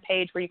Instagram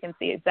page where you can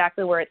see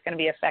exactly where it's going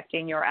to be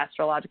affecting your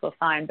astrological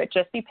sign. But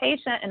just be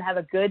patient and have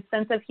a good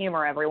sense of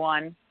humor,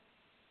 everyone.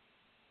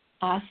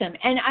 Awesome.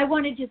 And I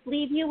want to just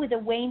leave you with a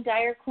Wayne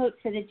Dyer quote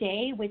for the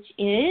day, which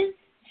is,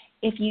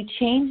 if you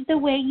change the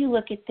way you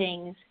look at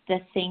things, the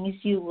things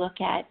you look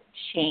at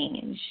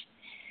change.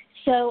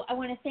 So I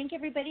want to thank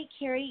everybody.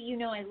 Carrie, you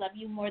know I love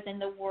you more than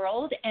the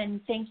world, and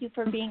thank you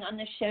for being on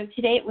the show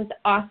today. It was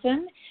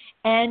awesome.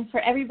 And for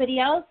everybody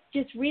else,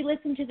 just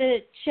re-listen to the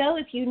show.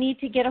 If you need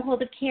to get a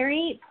hold of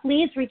Carrie,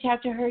 please reach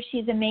out to her.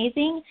 She's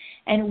amazing.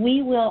 And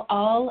we will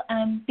all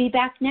be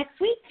back next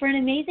week for an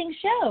amazing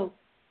show.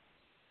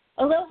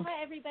 Aloha,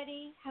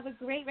 everybody. Have a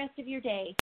great rest of your day.